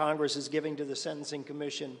direction Congress is giving to the Sentencing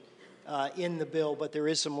Commission in the bill, but there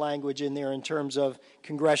is some language in there in terms of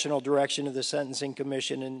congressional direction of the Sentencing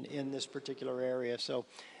Commission in this particular area. So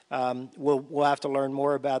we'll have to learn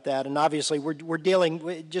more about that. And obviously we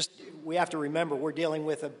have to remember we're dealing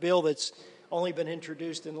with a bill that's only been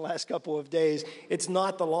introduced in the last couple of days. It's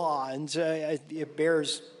not the law, and it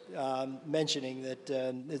bears mentioning that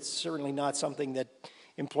it's certainly not something that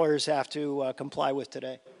employers have to comply with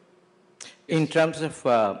today. In terms of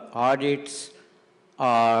audits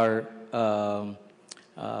or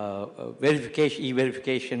verification,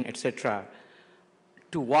 e-verification, etc.,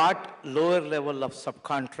 to what lower level of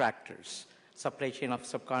subcontractors, supply chain of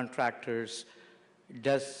subcontractors,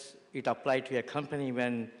 does it apply to a company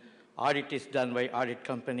when audit is done by audit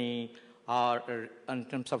company or in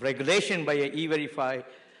terms of regulation by a E-Verify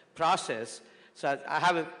process? So I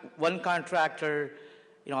have one contractor,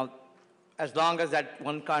 as long as that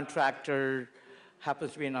one contractor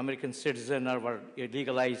happens to be an American citizen or a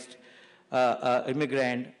legalized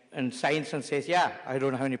immigrant and signs and says, yeah, I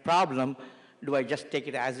don't have any problem, do I just take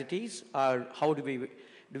it as it is? Or how do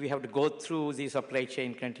we have to go through the supply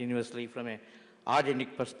chain continuously from an auditing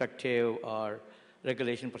perspective or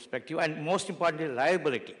regulation perspective? And most importantly,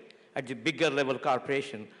 liability. At the bigger level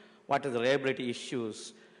corporation, what are the liability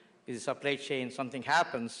issues? Is the supply chain, something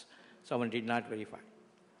happens, someone did not verify?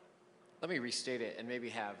 Let me restate it and maybe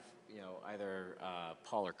have either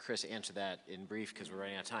Paul or Chris answer that in brief because we're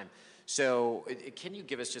running out of time. So can you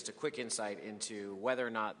give us just a quick insight into whether or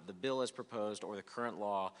not the bill as proposed or the current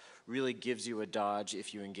law really gives you a dodge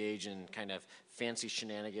if you engage in kind of fancy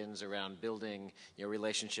shenanigans around building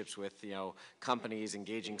relationships with companies,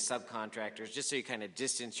 engaging subcontractors, just so you kind of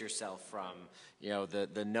distance yourself from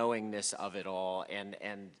the knowingness of it all? And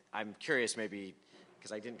I'm curious, maybe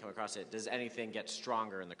because I didn't come across it, does anything get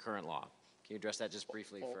stronger in the current law? Can you address that just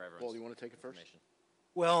briefly for everyone? Paul, you want to take it first?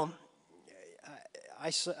 Well,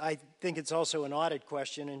 I think it's also an audit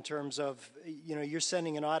question in terms of, you're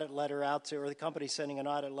sending an audit letter out to, or the company's sending an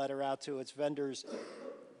audit letter out to its vendors.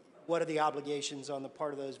 What are the obligations on the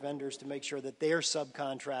part of those vendors to make sure that their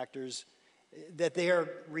subcontractors, that they're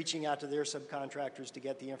reaching out to their subcontractors to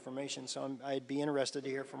get the information? So I'd be interested to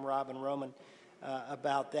hear from Rob and Roman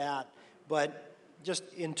about that. But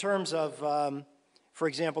just in terms of, for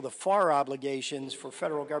example, the FAR obligations for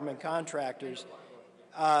federal government contractors,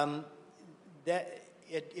 that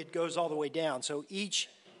it goes all the way down. So each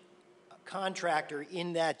contractor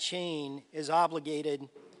in that chain is obligated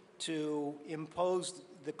to impose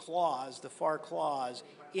the clause, the FAR clause,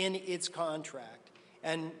 in its contract.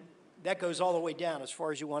 And that goes all the way down as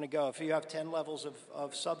far as you want to go. If you have 10 levels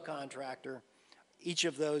of subcontractor, each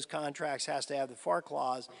of those contracts has to have the FAR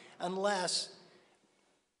clause, unless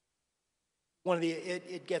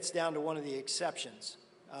it gets down to one of the exceptions.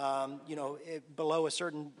 Below a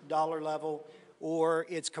certain dollar level, or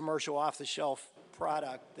it's commercial off-the-shelf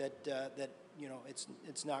product that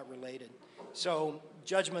it's not related. So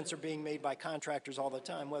judgments are being made by contractors all the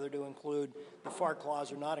time whether to include the FAR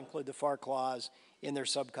clause or not include the FAR clause in their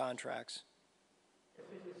subcontracts.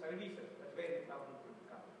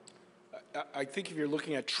 I think if you're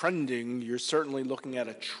looking at trending, you're certainly looking at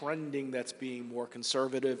a trending that's being more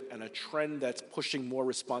conservative and a trend that's pushing more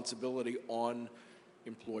responsibility on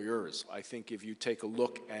employers. I think if you take a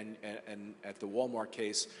look and at the Walmart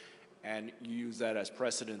case and you use that as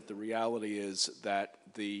precedent, the reality is that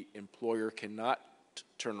the employer cannot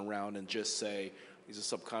turn around and just say, he's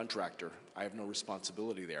a subcontractor, I have no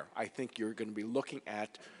responsibility there. I think you're going to be looking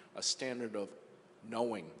at a standard of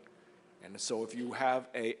knowing. And so if you have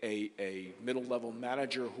a middle-level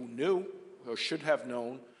manager who knew or should have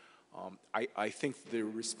known, I think the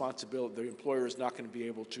employer is not going to be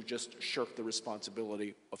able to just shirk the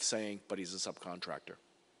responsibility of saying, but he's a subcontractor.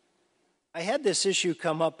 I had this issue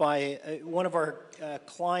come up by one of our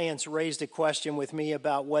clients raised a question with me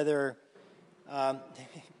about whether,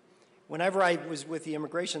 whenever I was with the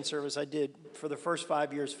Immigration Service, I did, for the first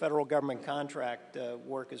 5 years, federal government contract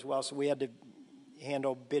work as well, so we had to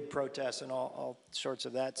handle bid protests and all sorts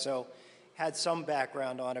of that, so had some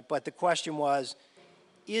background on it. But the question was,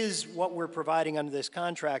 is what we're providing under this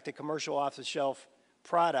contract a commercial off-the-shelf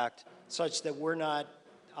product such that we're not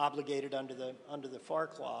obligated under the FAR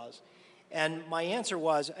clause? And my answer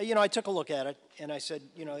was, I took a look at it and I said,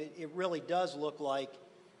 it really does look like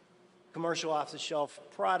commercial off-the-shelf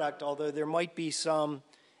product, although there might be some,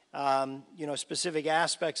 specific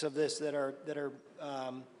aspects of this that are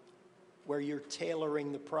where you're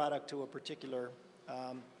tailoring the product to a particular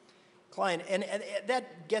client. And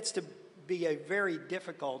that gets to be a very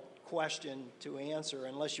difficult question to answer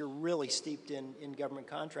unless you're really steeped in government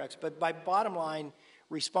contracts. But my bottom line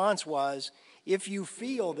response was, if you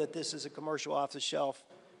feel that this is a commercial off-the-shelf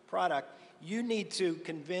product, you need to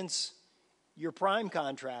convince your prime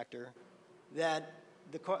contractor that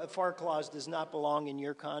the FAR clause does not belong in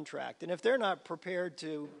your contract. And if they're not prepared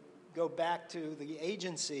to go back to the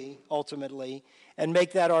agency ultimately and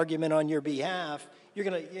make that argument on your behalf, you're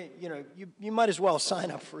going to, you might as well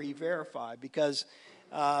sign up for E-Verify because,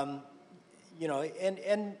 and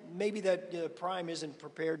maybe that prime isn't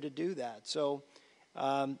prepared to do that. So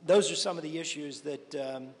those are some of the issues that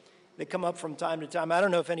come up from time to time. I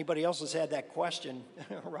don't know if anybody else has had that question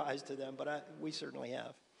arise to them, but we certainly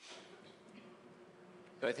have.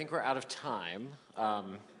 So I think we're out of time.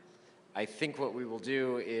 I think what we will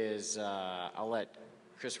do is I'll let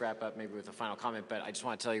Chris wrap up maybe with a final comment, but I just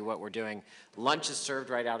want to tell you what we're doing. Lunch is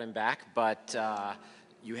served right out in back, but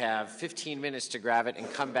you have 15 minutes to grab it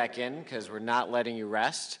and come back in because we're not letting you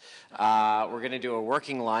rest. We're going to do a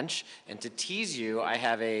working lunch, and to tease you, I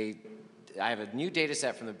have a new data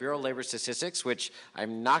set from the Bureau of Labor Statistics, which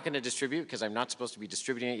I'm not going to distribute because I'm not supposed to be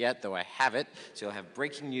distributing it yet, though I have it. So you'll have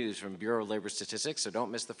breaking news from Bureau of Labor Statistics, so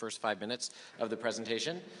don't miss the first 5 minutes of the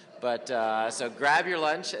presentation. But so grab your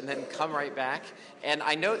lunch and then come right back. And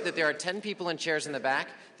I note that there are 10 people in chairs in the back.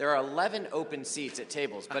 There are 11 open seats at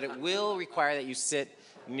tables, but it will require that you sit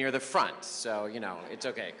near the front. So, you know, it's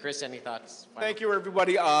okay. Chris, any thoughts? Thank you,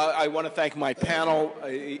 everybody. I want to thank my panel.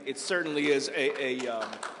 It certainly is a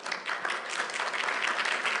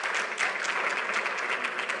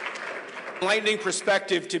enlightening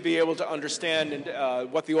perspective to be able to understand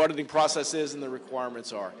what the auditing process is and the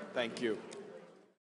requirements are. Thank you.